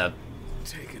lost his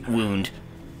wound.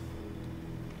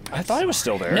 I thought it was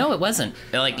still there. No, it wasn't.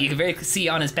 Like you can very see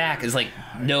on his back is like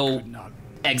no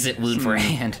exit wound for a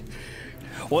hand.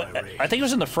 Well, I think it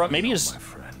was in the front. Maybe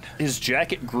his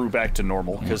jacket grew back to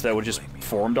normal because that would just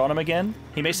formed on him again.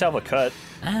 He may still have a cut.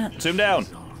 Zoom down,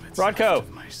 Rodko.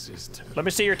 Let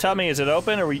me see your tummy. Is it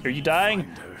open? Are you dying?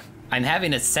 I'm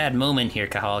having a sad moment here,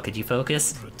 Cahal. Could you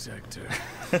focus?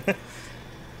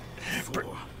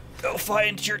 Go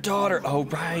find your daughter. Oh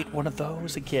right, one of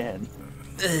those again.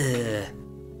 Ugh.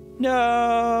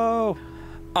 No.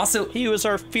 Also, he was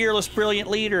our fearless, brilliant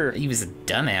leader. He was a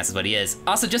dumbass, is what he is.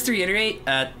 Also, just to reiterate,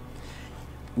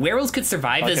 Werewolves could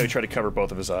survive I like this. how he tried to cover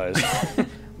both of his eyes.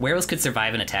 Werewolves could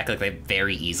survive an attack like that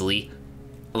very easily.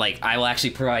 Like, I will actually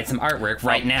provide some artwork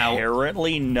right now.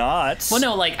 Apparently not. Well,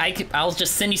 no, like, I'll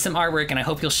just send you some artwork, and I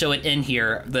hope you'll show it in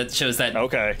here that shows that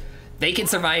Okay. they can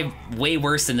survive way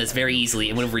worse than this very easily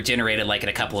and would have regenerated, like, in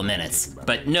a couple of minutes.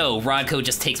 But no, Rodko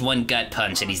just takes one gut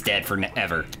punch, and he's dead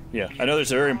forever. Yeah, I know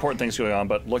there's very important things going on,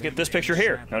 but look at this picture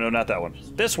here. No, not that one.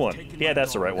 This one. Yeah,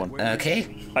 that's the right one. Okay.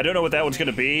 I don't know what that one's going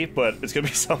to be, but it's going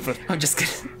to be something. I'm just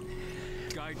gonna...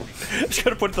 I'm just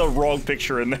going to put the wrong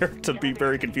picture in there to be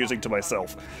very confusing to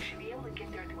myself. You should be able to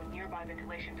get there through a nearby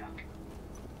ventilation duct.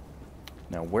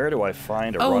 Now, where do I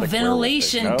find Oh, erotic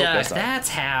ventilation werewolf? No, duct. not. That's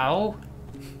how.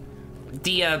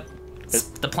 The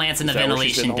plants in the Is that where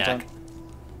she's been ventilation the whole duct.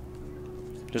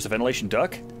 time? Just a ventilation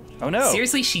duck? Oh, no.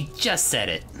 Seriously, she just said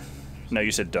it. No,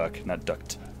 you said duck, not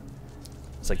duct.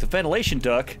 It's like the ventilation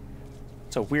duck.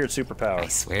 It's a weird superpower. I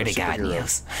swear Or to God, superhero.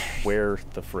 Neos. Where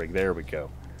the frig? There we go.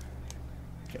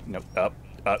 Okay, no, up,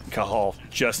 Cahal.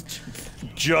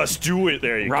 Just do it.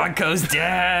 There you go. Rodko's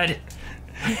dead.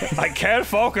 I can't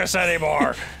focus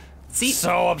anymore. See,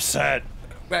 So upset.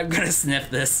 I'm gonna sniff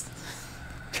this.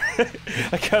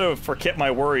 I kind of forget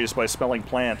my worries by smelling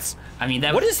plants. I mean,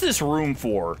 that. What is this room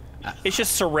for? It's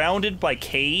just surrounded by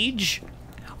cage?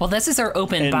 Well, this is our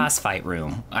open And- boss fight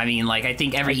room. I mean, like, I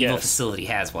think every I evil guess. facility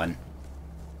has one.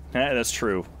 That's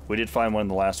true. We did find one in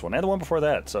the last one, and the one before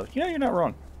that, so, yeah, you're not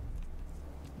wrong.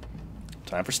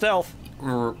 Time for stealth,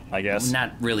 I guess.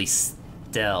 Not really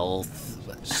stealth.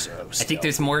 So I think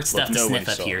there's more stuff to nobody sniff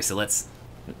up saw here, it. so let's...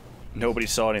 Nobody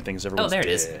saw anything, because everyone's there it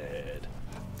is. dead.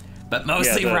 But Yeah,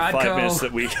 mostly the 5 Rodko. minutes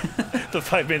that we... the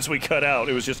 5 minutes we cut out,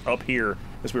 it was just up here,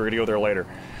 because we were going to go there later.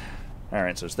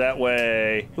 Alright, so it's that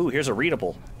way. Ooh, here's a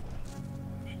readable.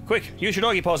 Quick, use your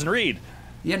doggy paws and read.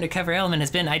 The undercover element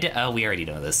has been... Oh, we already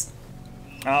know this.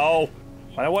 Oh,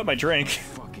 I want my drink.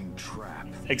 Fucking trap.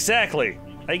 Exactly.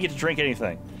 I didn't get to drink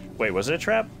anything. Wait, was it a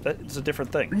trap? That's a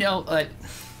different thing. No,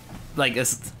 like,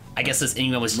 this... I guess this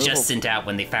email was Removal. just sent out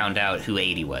when they found out who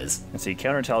 80 was. Let's see,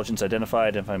 counterintelligence, identify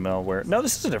malware. No,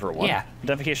 this is a different one. Yeah.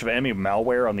 Identification of enemy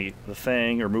malware on the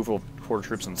thing, removal of quarter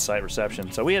troops on site reception.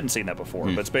 So we hadn't seen that before,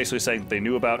 but it's basically saying they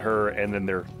knew about her and then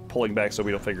they're pulling back so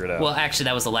we don't figure it out. Well, actually,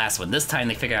 that was the last one. This time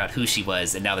they figured out who she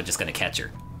was, and now they're just gonna catch her.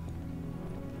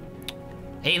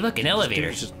 Hey, look, an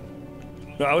elevator.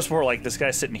 No, I was more like, this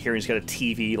guy's sitting here and he's got a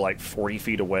TV like 40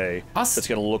 feet away. Us- That's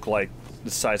going to look like the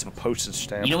size of a postage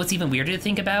stamp. You know what's even weirder to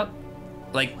think about?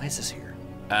 Like, Why is this here?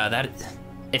 that...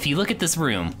 If you look at this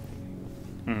room...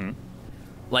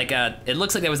 Like, it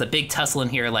looks like there was a big tussle in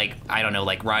here, like, I don't know,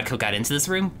 like Rodko got into this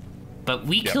room. But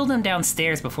we killed him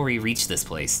downstairs before we reached this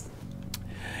place.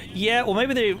 Yeah, well,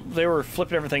 maybe they were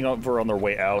flipping everything over on their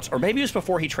way out. Or maybe it was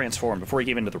before he transformed, before he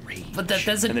gave into the rage. But that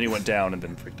doesn't... And then he went down and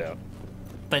then freaked out.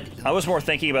 But... I was more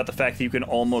thinking about the fact that you can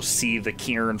almost see the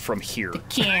cairn from here.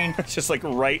 Kieran. It's just like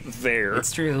right there.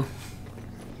 It's true.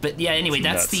 But yeah, anyway, It's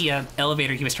that's nuts. the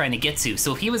elevator he was trying to get to.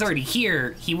 So if he was already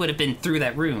here, he would have been through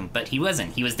that room, but he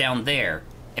wasn't. He was down there.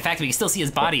 In fact, we can still see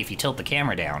his body if you tilt the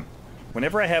camera down.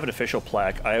 Whenever I have an official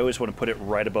plaque, I always want to put it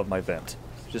right above my vent.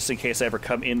 Just in case I ever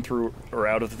come in through or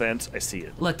out of the vent, I see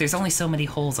it. Look, there's only so many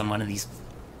holes on one of these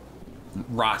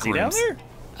rock Is he rooms. down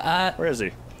there? Where is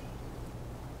he?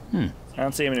 I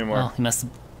don't see him anymore. Well, he must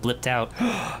have blipped out.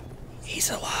 He's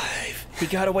alive. He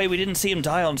got away. We didn't see him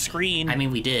die on screen. I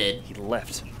mean, we did. He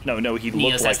left. No, he Neos,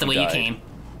 looked like that's the he way died. you came.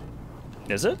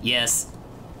 Is it? Yes.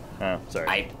 Oh, sorry.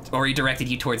 I redirected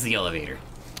you towards the elevator.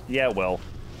 Yeah, well,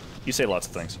 you say lots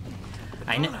of things.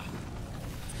 I know.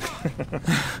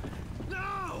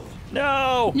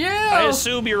 No! No! I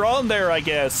assume you're on there, I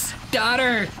guess.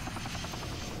 Daughter!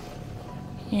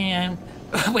 Yeah.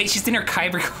 Wait, she's in her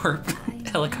Kyber Corp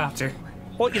helicopter.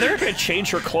 Well, they're going to change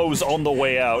her clothes on the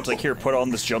way out. Like, here, put on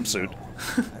this jumpsuit.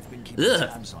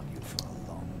 Ugh. On you for a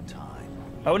long time.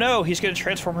 Oh no, he's going to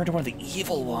transform her into one of the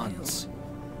evil ones.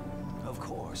 Of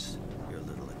course, your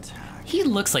little attack. He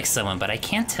looks like someone, but I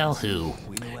can't tell who.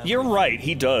 You're right,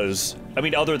 he does. I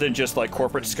mean, other than just, like,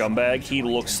 corporate scumbag, he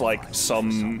looks like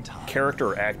some character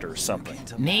or actor or something.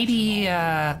 Maybe,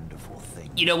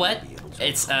 you know what?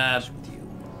 It's,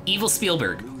 Evil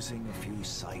Spielberg. Losing a few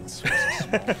sights was a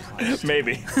small price.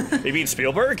 Maybe. You mean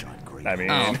Spielberg? I mean,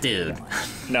 Oh, dude.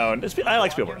 no, I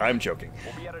like Spielberg. I'm joking.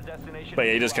 But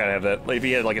yeah, he does kind of have that. Like, if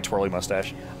he had, like, a twirly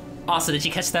mustache. Also, did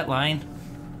you catch that line?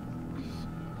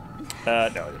 No.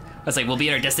 I was like, we'll be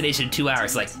at our destination in 2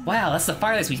 hours. Like, wow, that's the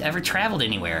farthest we've ever traveled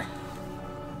anywhere.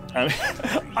 I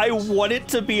mean, I want it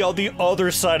to be on the other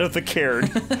side of the cairn.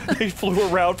 They flew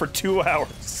around for 2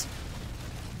 hours.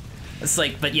 It's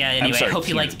like, but yeah, anyway, sorry, I hope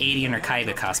you here. liked 80 in her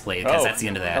Kaiba cosplay, because that's the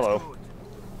end of that. Hello.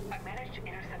 I managed to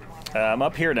intercept one of I'm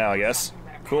up here now, I guess.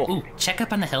 Cool. Ooh, check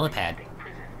up on the helipad.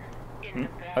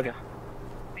 Okay.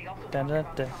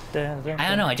 I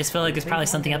don't know, I just feel like there's probably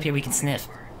something up here we can sniff.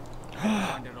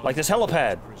 Like this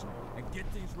helipad.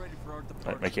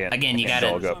 I can't. Again, you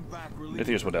I'll gotta... go. I think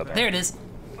there's one down there. There it is.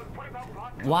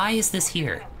 Why is this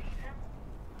here?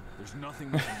 There's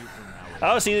nothing we can do from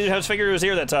now. Oh, see, I was figuring it was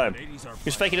here that time. He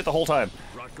was faking it the whole time.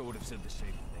 Rodko would have said the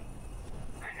same thing.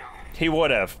 He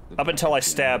would have, up until I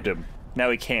stabbed him. Now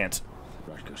he can't.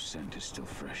 Rodko's scent is still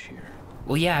fresh here.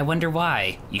 Well, yeah, I wonder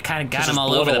why. You kind of got There's him all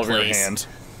blood over the your place. hand.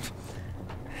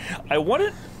 I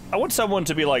want someone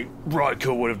to be like,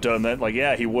 Rodko would have done that. Like,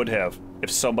 yeah, he would have, if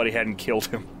somebody hadn't killed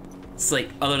him. It's like,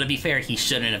 although to be fair, he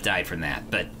shouldn't have died from that,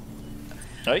 but...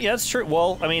 Yeah, that's true.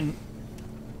 Well, I mean,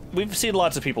 we've seen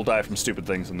lots of people die from stupid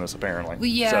things in this, apparently. Well,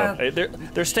 yeah. So,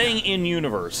 they're staying in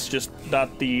universe, just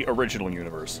not the original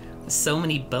universe. So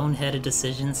many boneheaded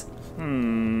decisions.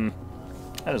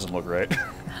 That doesn't look right.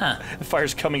 Huh. The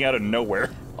fire's coming out of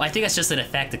nowhere. Well, I think that's just an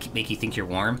effect to make you think you're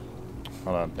warm.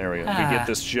 Hold on, there we go. We get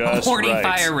this just Hoarding right.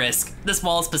 fire risk. This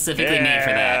wall is specifically made for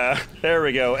that. There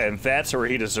we go, and that's where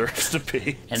he deserves to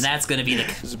be. And that's going to be the...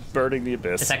 He's burning the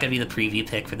abyss. Is that going to be the preview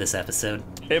pic for this episode?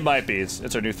 It might be.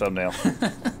 It's our new thumbnail.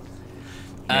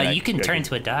 You can turn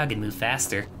into a dog and move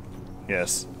faster.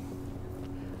 Yes.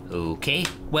 Okay.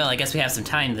 Well, I guess we have some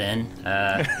time then.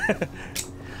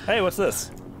 Hey, what's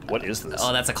this? What is this?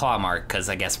 Oh, that's a claw mark, because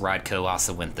I guess Rodko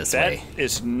also went this way. That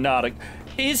is not a...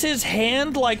 Is his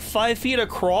hand like 5 feet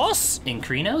across? In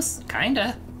Krenos?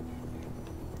 Kinda.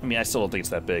 I mean, I still don't think it's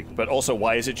that big. But also,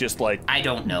 why is it just like... I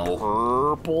don't know.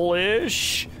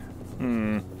 Purplish?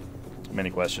 Many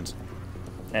questions.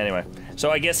 Anyway,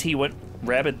 so I guess he went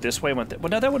rabbit this way, went well,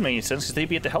 no, that wouldn't make any sense, because they'd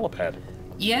be at the helipad.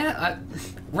 Yeah,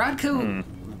 Rodko...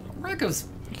 Rodko's...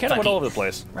 He kind of went all over the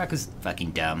place. Rodko's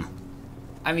fucking dumb.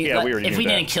 I mean, Yeah, if we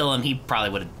didn't kill him, he probably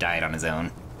would have died on his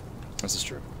own. This is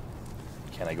true.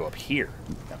 Can I go up here?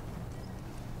 No.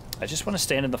 I just want to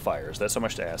stand in the fires. That's so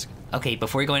much to ask. Okay,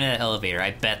 before we go into the elevator,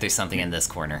 I bet there's something in this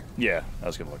corner. Yeah, I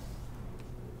was gonna look.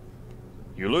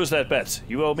 You lose that bet.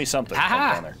 You owe me something.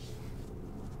 Ha-ha! Down there.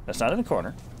 That's not in the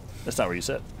corner. That's not where you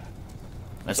sit.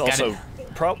 It's That's also...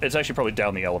 it's actually probably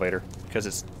down the elevator, because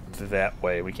it's that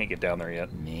way. We can't get down there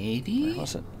yet. Maybe?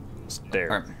 What's it? It's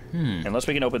there. Or, Unless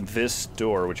we can open this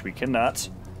door, which we cannot.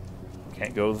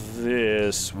 Can't go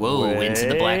this Whoa, way. into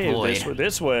the black void.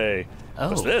 This way. Oh.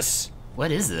 What's this?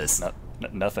 What is this?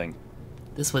 Nothing.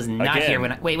 This was not Again, here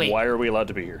when I... Wait. Why are we allowed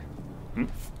to be here?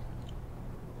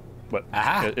 What?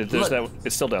 Aha, look.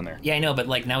 It's still down there. Yeah, I know, but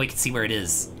like now we can see where it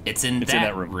is. It's in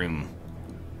that room.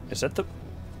 Is that the...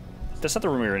 That's not the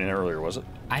room we were in earlier, was it?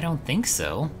 I don't think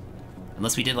so.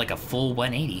 Unless we did like a full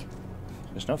 180.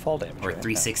 There's no fall damage. Or right?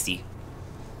 360.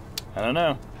 I don't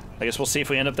know. I guess we'll see if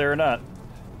we end up there or not.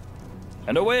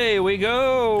 And away we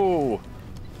go!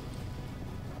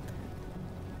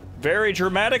 Very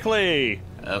dramatically!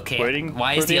 Okay, Waiting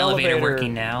why for is the elevator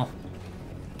working now?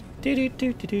 There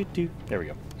we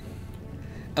go.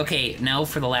 Okay, now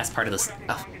for the last part of this.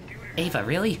 Oh, Ava,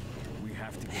 really? We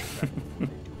have to get back.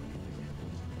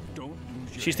 Don't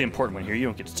lose your She's the important one here. You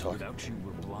don't get to talk. Without you,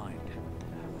 we're blind.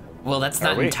 Well, that's Are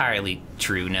not we? entirely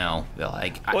true, no.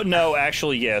 Like, Well, no,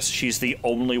 actually, yes. She's the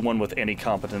only one with any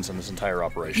competence in this entire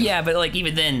operation. yeah, but like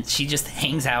even then, she just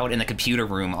hangs out in the computer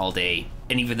room all day,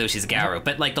 and even though she's a Garo.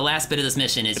 But like the last bit of this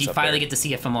mission is It's you up finally there. get to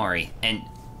see a Fomori, and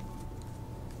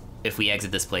if we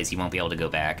exit this place, you won't be able to go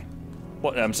back.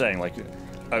 What I'm saying, like,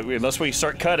 unless we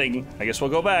start cutting, I guess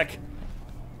we'll go back.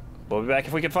 We'll be back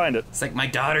if we can find it. It's like my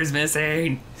daughter's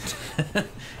missing.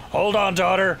 Hold on,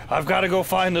 daughter. I've got to go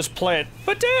find this plant.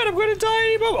 But Dad, I'm going to die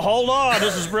any moment. Hold on.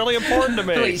 This is really important to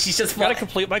me. Wait, she's just got to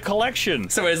complete my collection.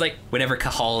 So it was like whenever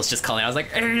Cahal is just calling, I was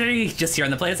like, "Arr!" Just here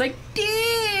on the plane, it's like,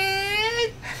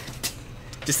 Dad!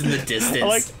 Just in the distance. I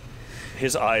like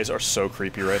his eyes are so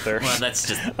creepy right there. Well, that's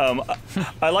just.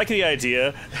 I like the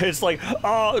idea. It's like,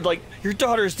 oh, like your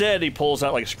daughter's dead. He pulls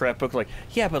out like a scrapbook, like,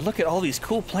 yeah, but look at all these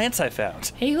cool plants I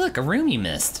found. Hey, look, a room you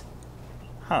missed.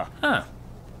 Huh? Huh.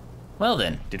 Well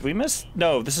then. Did we miss?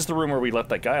 No, this is the room where we left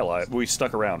that guy alive. We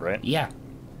stuck around, right? Yeah.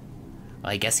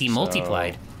 Well, I guess he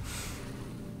multiplied.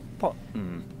 Well,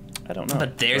 I don't know.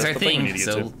 But there's That's our the we thing. need to get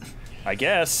So to. I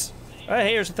guess.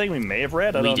 Hey, here's the thing we may have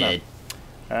read. I we don't did.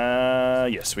 know.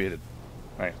 Yes, we did.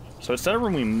 All right. So it's not a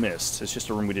room we missed. It's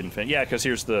just a room we didn't finish. Yeah, because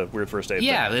here's the weird first aid.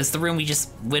 Yeah, thing. it's the room we just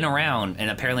went around,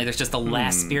 and apparently there's just the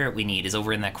last spirit we need is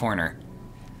over in that corner.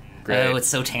 Great. Oh, it's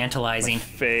so tantalizing.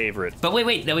 Favorite. But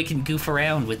wait, now we can goof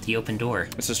around with the open door.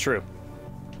 This is true.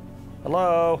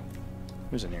 Hello.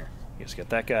 Who's in here? Let's get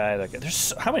that guy, that guy.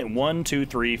 There's how many? 1, 2,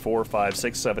 3, 4, 5,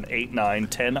 6, 7, 8, 9,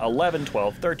 10, 11,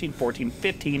 12, 13, 14,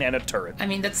 15, and a turret. I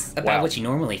mean, that's about what you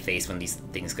normally face when these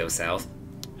things go south.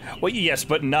 Well, yes,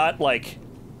 but not, like,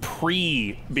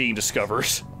 pre-being discovered.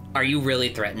 Are you really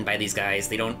threatened by these guys?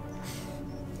 They don't...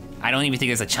 I don't even think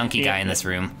there's a chunky guy in this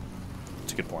room.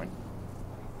 That's a good point.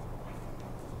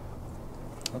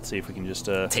 Let's see if we can just,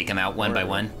 take him out one by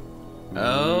one.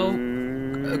 Oh.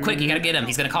 Quick, you gotta get him.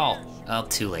 He's gonna call. Oh,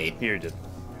 too late. Here, he did.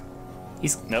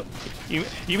 He's... Nope. You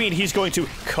mean he's going to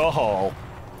Cahal.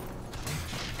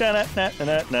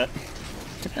 Da-na-na-na-na.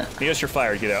 Neos, you're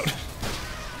fired. Get out.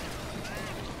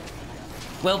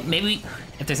 Well, maybe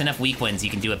if there's enough weak ones,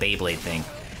 you can do a Beyblade thing.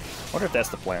 Wonder if that's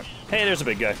the plan. Hey, there's a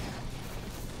big guy.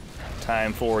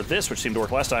 Time for this, which seemed to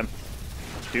work last time.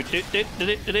 Doot.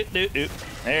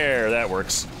 There, that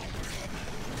works.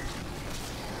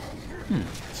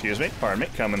 Excuse me, pardon me,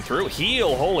 coming through.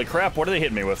 Heal, holy crap, what are they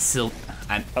hitting me with?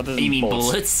 Other than you mean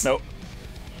bullets? Nope.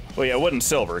 Well, yeah, it wasn't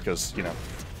silver, because, you know,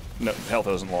 no, health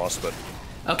wasn't lost, but...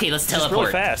 Okay, let's teleport.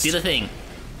 Really fast. Do the thing.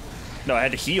 No, I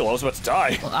had to heal, I was about to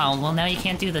die. Well, now you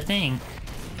can't do the thing.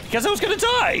 Because I was gonna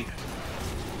die!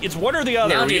 It's one or the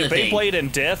other. Now do Either the thing. Beyblade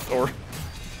and death, or...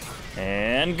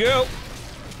 And go!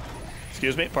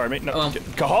 Excuse me, pardon me. No,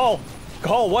 Cahal!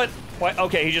 Cahal, what? Why?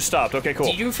 Okay, he just stopped. Okay, cool.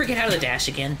 Did you forget how to dash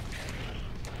again?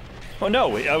 Oh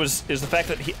no, is the fact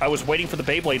that I was waiting for the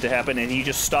Beyblade to happen and he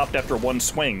just stopped after one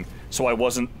swing, so I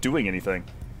wasn't doing anything.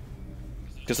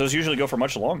 Because those usually go for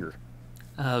much longer.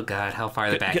 Oh god, how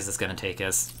far the back is this gonna take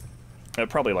us?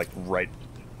 Probably like right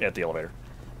at the elevator.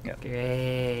 Yeah.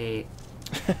 Great.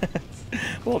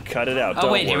 We'll cut it out. Oh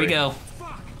don't wait, here worry. we go.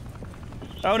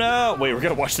 Oh no! Wait, we're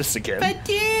gonna watch this again. But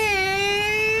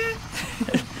dear.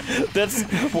 That's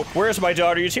where's my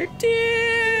daughter? You're here.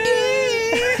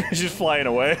 She's flying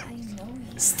away.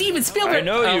 Steven Spielberg. I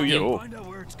know you.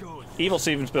 Evil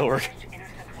Steven Spielberg.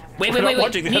 Wait.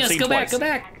 Neos, go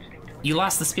back. You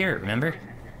lost the spirit, remember?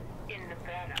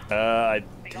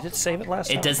 Did it save it last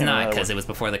time? It does not, because it was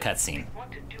before the cutscene.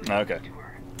 Okay.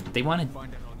 They wanted...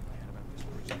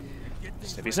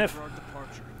 Sniffy sniff.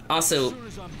 Also,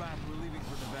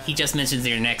 he just mentions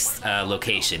your next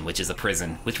location, which is a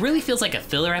prison, which really feels like a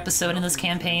filler episode in this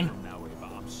campaign.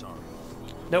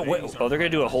 No, wait, oh, they're gonna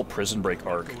do a whole prison break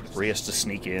arc where he has to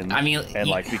sneak in and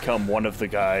like become one of the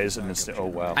guys, and it's oh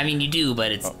wow. I mean, you do,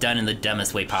 but it's done in the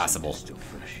dumbest way possible.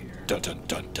 Dun dun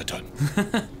dun dun dun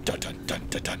dun dun dun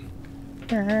dun dun.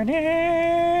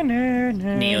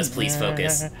 Neos, please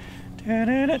focus.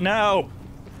 No,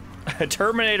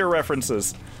 Terminator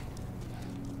references.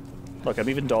 Look, I'm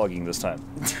even dogging this time.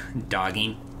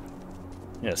 Dogging?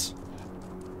 Yes.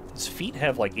 His feet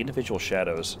have like individual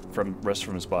shadows from rest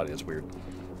from his body. That's weird.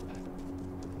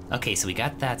 Okay, so we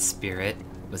got that spirit.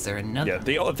 Was there another? Yeah,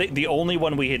 the only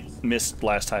one we had missed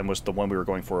last time was the one we were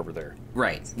going for over there.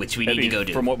 Right, which we need to go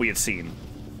do. From what we had seen.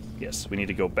 Yes, we need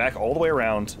to go back all the way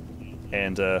around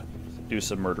and do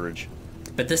some murderage.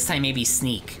 But this time maybe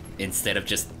sneak instead of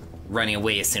just running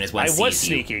away as soon as one sees you. I was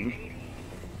sneaking.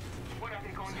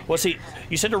 Well, see,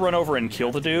 you said to run over and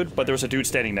kill the dude, but there was a dude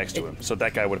standing next to him, so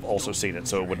that guy would have also seen it,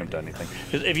 so it wouldn't have done anything.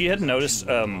 If you hadn't noticed,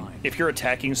 if you're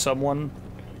attacking someone,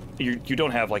 you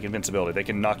don't have like invincibility. They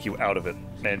can knock you out of it,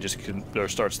 and it just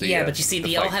starts the but you see,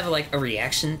 they all have like a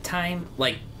reaction time.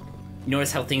 Like,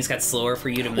 notice how things got slower for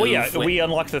you to move. Well, yeah, we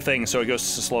unlocked the thing, so it goes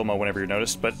to slow-mo whenever you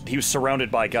notice. But he was surrounded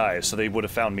by guys, so they would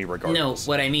have found me regardless.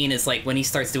 No, what I mean is like when he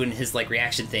starts doing his like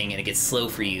reaction thing and it gets slow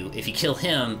for you. If you kill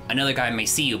him, another guy may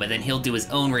see you, but then he'll do his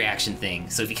own reaction thing.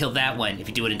 So if you kill that one, if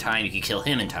you do it in time, you can kill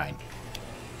him in time.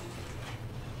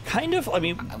 Kind of. I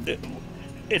mean,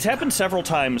 it's happened several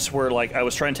times where like I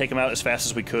was trying to take him out as fast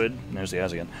as we could. And there's the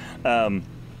eyes again.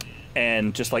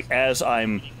 And just like as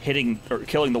I'm hitting or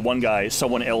killing the one guy,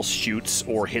 someone else shoots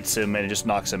or hits him and it just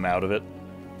knocks him out of it.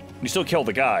 You still kill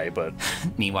the guy, but...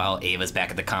 Meanwhile, Ava's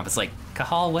back at the comp. It's like,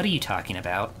 Cahal, what are you talking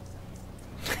about?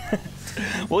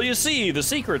 Well, you see, the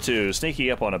secret to sneaking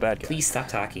up on a bad guy. Please stop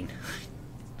talking.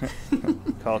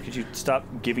 Cahal, could you stop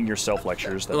giving yourself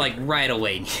lectures? Like, right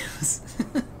away, News.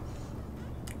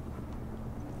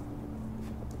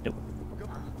 Nope.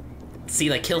 See,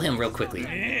 like, kill him real quickly.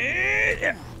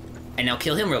 And now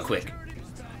kill him real quick.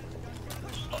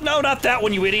 No, not that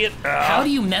one, you idiot. How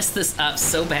do you mess this up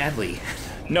so badly?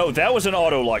 No, that was an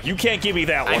auto lock. You can't give me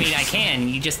that one. I mean, I can.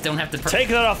 You just don't have to... Take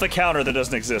that off the counter that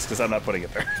doesn't exist, because I'm not putting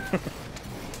it there.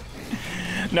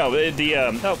 No,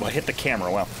 oh, I hit the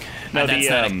camera. Wow. No, that's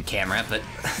not a camera, but...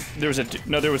 there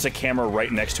was a camera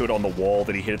right next to it on the wall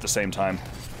that he hit at the same time.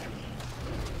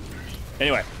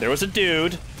 Anyway, there was a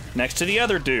dude next to the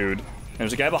other dude, and there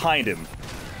was a guy behind him.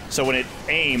 So when it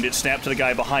aimed, it snapped to the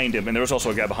guy behind him, and there was also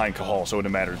a guy behind Cahal, so it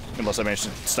wouldn't matter unless I managed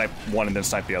to snipe one and then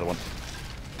snipe the other one.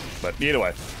 But either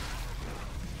way.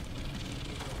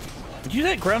 You do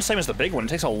that ground snipe as the big one. It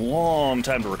takes a long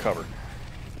time to recover.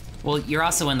 Well, you're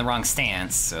also in the wrong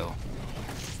stance, so...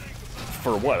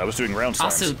 For what? I was doing ground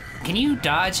snipes. Also, can you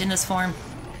dodge in this form?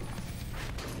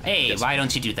 Hey, yes. Why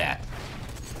don't you do that?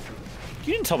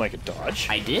 You didn't tell me I could dodge.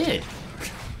 I did.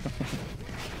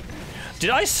 Did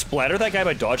I splatter that guy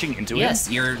by dodging into him? Yes,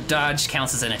 your dodge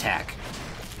counts as an attack.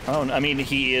 Oh, I mean,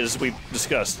 he is, we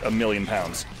discussed, 1,000,000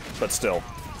 pounds. But still,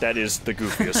 that is the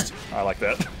goofiest. I like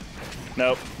that.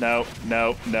 Nope, no,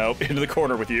 no, no. Into the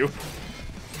corner with you.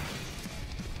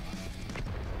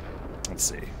 Let's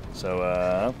see.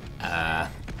 So,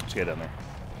 let's get down there.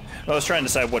 I was trying to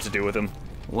decide what to do with him.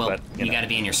 Well, but, you know. gotta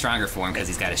be in your stronger form because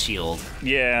he's got a shield.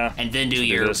 Yeah. And then do so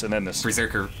your this and then this.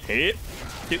 Berserker. Hit.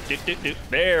 Do, do, do, do.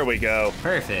 There we go.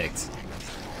 Perfect.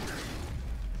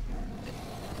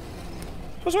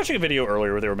 I was watching a video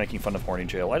earlier where they were making fun of Horny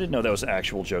Jail. I didn't know that was an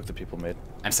actual joke that people made.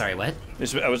 I'm sorry, what?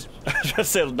 I was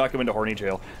just saying knock him into Horny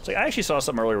Jail. It's like, I actually saw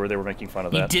something earlier where they were making fun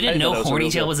of that. You didn't know Horny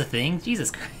Jail joke. was a thing?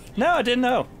 Jesus Christ. No, I didn't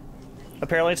know.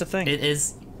 Apparently it's a thing. It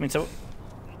is. I mean, so...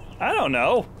 I don't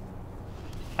know.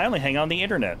 I only hang on the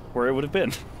internet, where it would have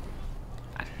been.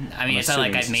 I mean, it's not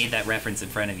like I've made that reference in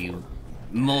front of you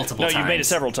multiple times. No, you've made it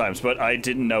several times, but I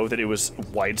didn't know that it was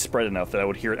widespread enough that I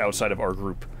would hear it outside of our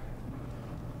group.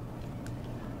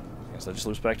 Guess that just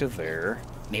loops back to there.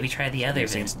 Maybe try the other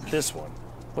thing. This one.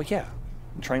 Well, yeah.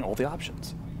 I'm trying all the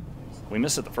options. We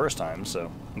missed it the first time,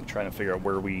 so I'm trying to figure out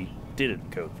where we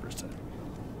didn't go the first time.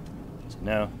 So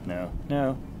no, no,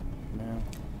 no, no.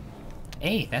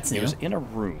 Hey, that's new. It was in a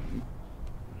room.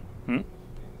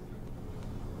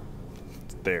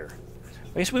 It's there.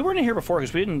 I guess we weren't in here before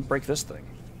because we didn't break this thing.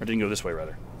 Or didn't go this way,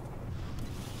 rather.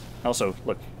 Also,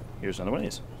 look, here's another one of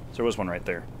these. So there was one right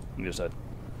there on the other side.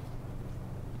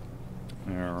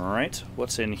 Alright,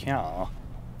 what's in here?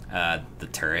 The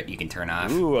turret you can turn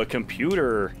off. Ooh, a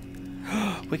computer.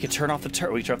 We could turn off the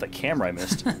turret. We could turn off that camera I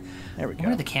missed. There we I go.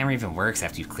 wonder if the camera even works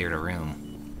after you've cleared a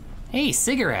room. Hey,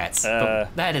 cigarettes!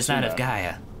 But that is not of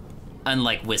Gaia.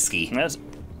 Unlike whiskey. It's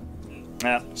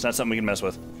not something we can mess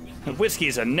with. Whiskey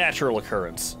is a natural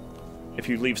occurrence. If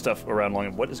you leave stuff around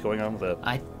long, what is going on with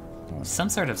that? Some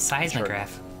sort of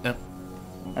seismograph.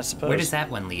 I suppose. Where does that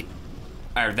one lead?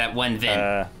 Or that one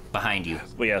vent behind you?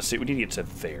 Well, yeah, see, we need to get to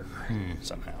there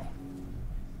somehow.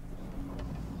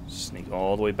 Sneak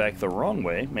all the way back the wrong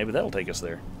way. Maybe that'll take us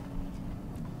there.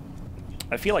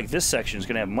 I feel like this section is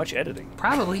going to have much editing.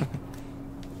 Probably.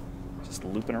 Just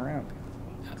looping around.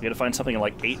 We gotta find something in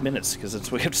like 8 minutes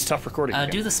because we have to stop recording.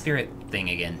 Do the spirit thing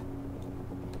again.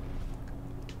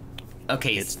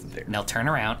 Okay, it's there. Now turn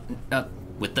around.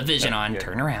 With the vision on,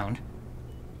 turn around.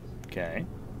 Okay.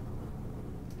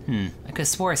 I could have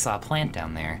swore I saw a plant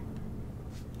down there.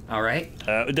 All right.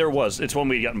 There was. It's one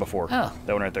we had gotten before. Oh.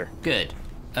 That one right there. Good.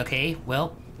 Okay,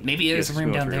 well, maybe there's a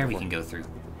room down there we can go through.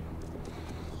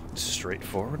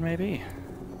 Straightforward, maybe?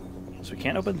 So we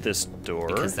can't open this door.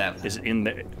 Because that... Is it in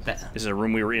there? Is it a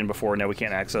room we were in before, now we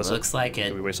can't access it? Looks like it.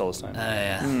 Did we waste all this time?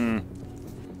 Yeah.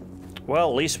 Well,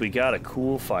 at least we got a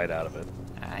cool fight out of it.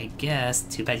 I guess.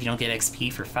 Too bad you don't get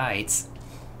XP for fights.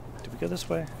 Did we go this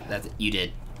way? You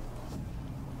did.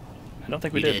 I don't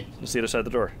think we did. It's the other side of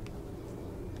the door.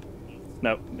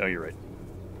 No, you're right.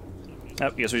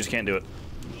 Nope, guess we just can't do it.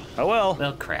 Oh well.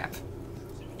 Well, crap. Did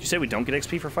you say we don't get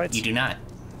XP for fights? You do not.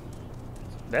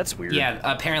 That's weird. Yeah,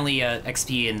 apparently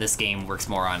XP in this game works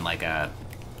more on, like,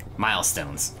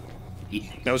 milestones.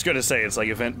 I was going to say, it's like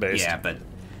event-based. Yeah, but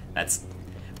that's...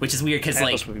 Which is weird, because,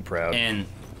 like, would be proud. in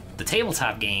the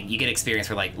tabletop game, you get experience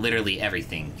for, like, literally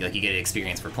everything. Like, you get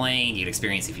experience for playing, you get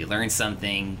experience if you learn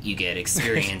something, you get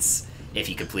experience if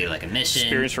you complete, like, a mission.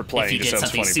 Experience for playing if you just did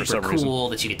sounds something funny for super some reason. cool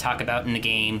that you could talk about in the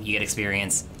game, you get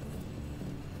experience.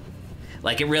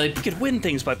 Like, it really... You could win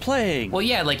things by playing. Well,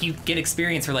 yeah, like, you get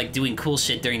experience for, like, doing cool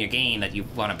shit during your game that you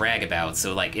want to brag about,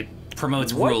 so, like, it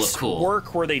promotes rule of cool. What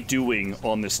work were they doing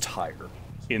on this tire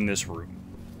in this room?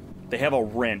 They have a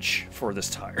wrench for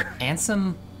this tire. And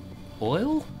some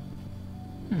oil?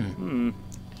 I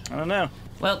don't know.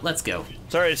 Well, let's go.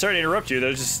 Sorry to interrupt you. That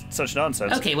was just such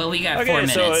nonsense. Okay, well, we got 4 Okay,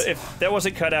 minutes. so if that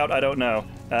wasn't cut out, I don't know.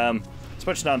 So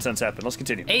much nonsense happened. Let's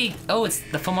continue. Hey, oh, it's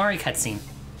the Fomari cutscene.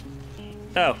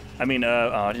 Oh, I mean,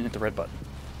 I didn't hit the red button.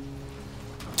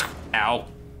 Ow.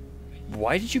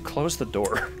 Why did you close the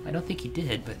door? I don't think he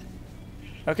did, but...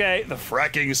 Okay, the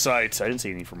fracking sites. I didn't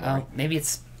see any from Oh, maybe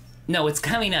it's... No, it's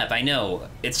coming up, I know.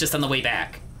 It's just on the way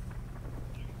back.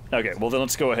 Okay, well then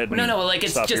let's go ahead and No, like,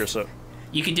 it's stop just... here. So,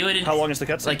 You can do it in... how long is the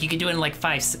cutscene? Like, you can do it in, like,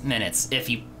 5 minutes if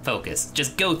you focus.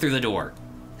 Just go through the door.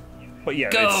 But yeah,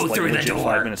 Go it's like through the legit door.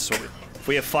 5 minutes. So if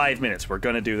we have 5 minutes, we're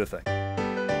gonna do the thing.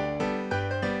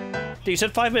 You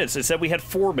said 5 minutes. It said we had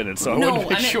 4 minutes, so I No, wanted to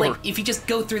make I meant sure. like if you just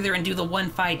go through there and do the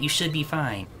one fight, you should be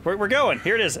fine. We're going.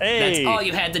 Here it is. Hey. That's all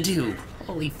you had to do.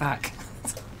 Holy fuck.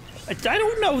 I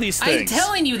don't know these I'm things.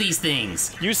 telling you these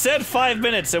things. You said 5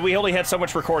 minutes, and we only had so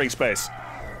much recording space.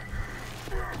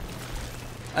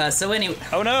 So anyway.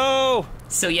 Oh no!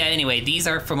 So yeah, anyway, these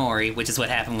are Fomori, which is what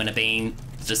happened when a Bane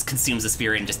just consumes the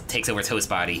spirit and just takes over its host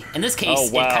body. In this case, Oh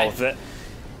wow,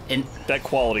 that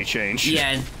quality change.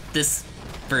 Yeah, in this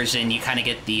version, you kind of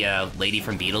get the lady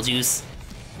from Beetlejuice.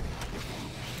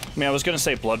 I mean, I was gonna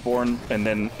say Bloodborne, and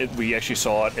then we actually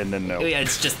saw it, and then no. Yeah,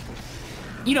 it's just,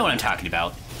 you know what I'm talking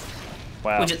about.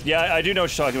 Wow. Yeah, I do know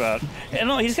what you're talking about. And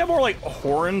no, he's got more like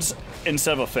horns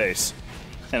instead of a face,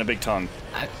 and a big tongue.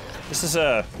 This is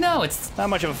no, it's not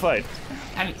much of a fight.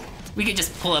 I mean, we could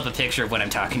just pull up a picture of what I'm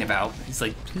talking about. It's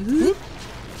like,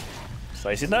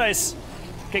 Slicey nice.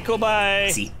 Okay, cool, bye.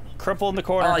 See, Crumple in the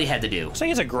corner. all you had to do. Looks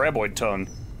like it's a graboid tongue.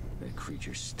 That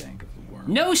creature stank of the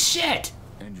worm. No shit!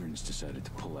 Endrins decided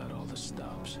to pull out all the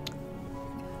stops.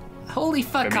 Holy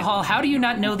fuck, Cahal, how do you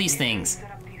not know these things?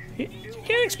 You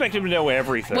can't expect him to know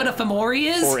everything. What a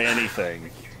Fomori is? Or anything.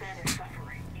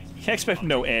 You can't expect him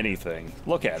to know anything.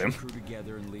 Look at him.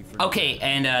 Okay,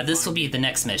 and this will be the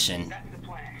next mission.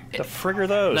 The frig are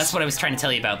those? That's what I was trying to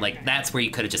tell you about. Like, that's where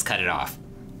you could have just cut it off.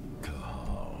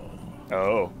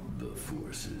 Oh. The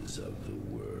forces of the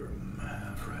worm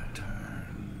have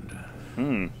returned.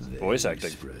 Voice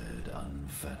acting. Spread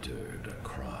unfettered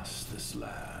across this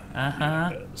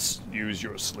land. Yes. Use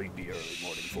your sleepy early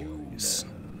morning voice.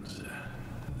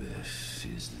 This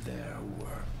is their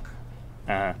work.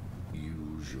 Uh-huh.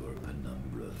 Use your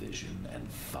penumbra vision and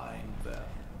find them.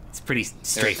 It's pretty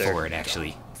straightforward,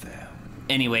 actually.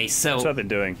 Anyway, so... That's what I've been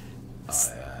doing.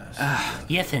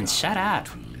 Ethan, shut up.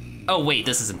 Oh, wait,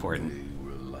 this is important. They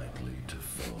were likely to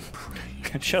fall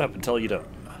prey. Shut up and tell you don't.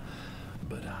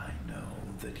 But I know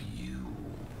that you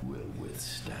will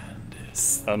withstand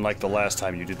it. Unlike the last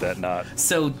time you did that not.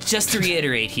 So, just to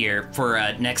reiterate here, for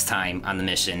next time on the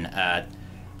mission,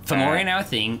 Fomori now a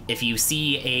thing. If you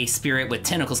see a spirit with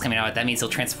tentacles coming out, that means he'll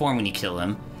transform when you kill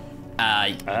him.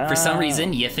 For some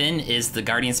reason, Yiffin is the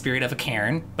guardian spirit of a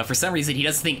cairn, but for some reason he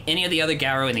doesn't think any of the other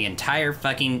Garo in the entire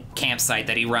fucking campsite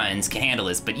that he runs can handle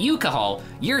this. But you, Cahal,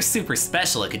 you're super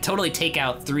special. It could totally take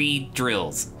out 3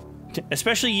 drills.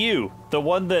 Especially you, the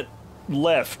one that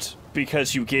left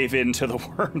because you gave in to the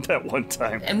worm that one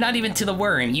time. And not even to the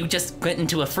worm, you just went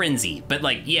into a frenzy. But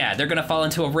like, yeah, they're gonna fall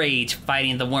into a rage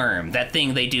fighting the worm, that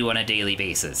thing they do on a daily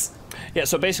basis. Yeah,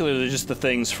 so basically they're just the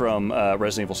things from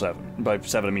Resident Evil 7. By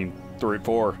 7 I mean 3,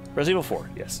 4. Resident Evil 4,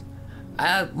 yes.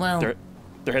 Well...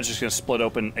 Their head's just gonna split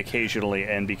open occasionally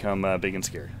and become big and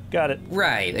scary. Got it.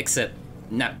 Right, except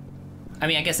not... I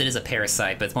mean, I guess it is a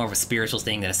parasite, but it's more of a spiritual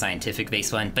thing than a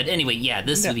scientific-based one. But anyway, yeah,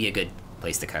 this would be a good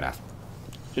place to cut off.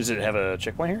 Does it have a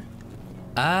checkpoint here?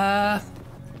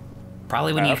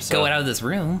 Probably when you go out of this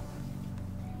room.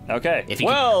 Okay. If you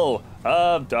I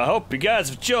hope you guys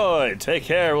have enjoyed. Take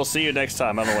care. We'll see you next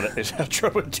time. I don't know what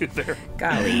outro would do there.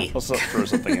 Golly. Let's throw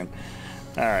something in.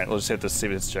 All right, let's hit this. See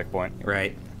if it's a checkpoint.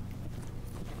 Right.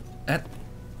 Poker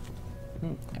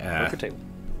table.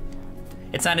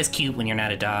 It's not as cute when you're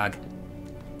not a dog.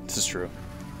 This is true.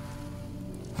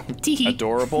 Teehee.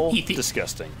 Adorable,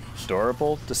 disgusting.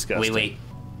 Adorable, disgusting. Wait.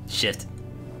 Shift.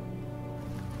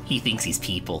 He thinks he's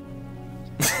people.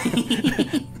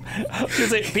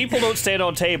 People don't stand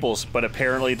on tables, but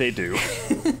apparently they do.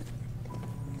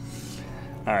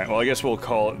 All right, well, I guess we'll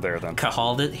call it there then.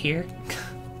 Cahal it here?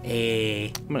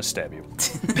 I'm gonna stab you.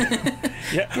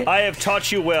 Yeah, I have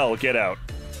taught you well. Get out.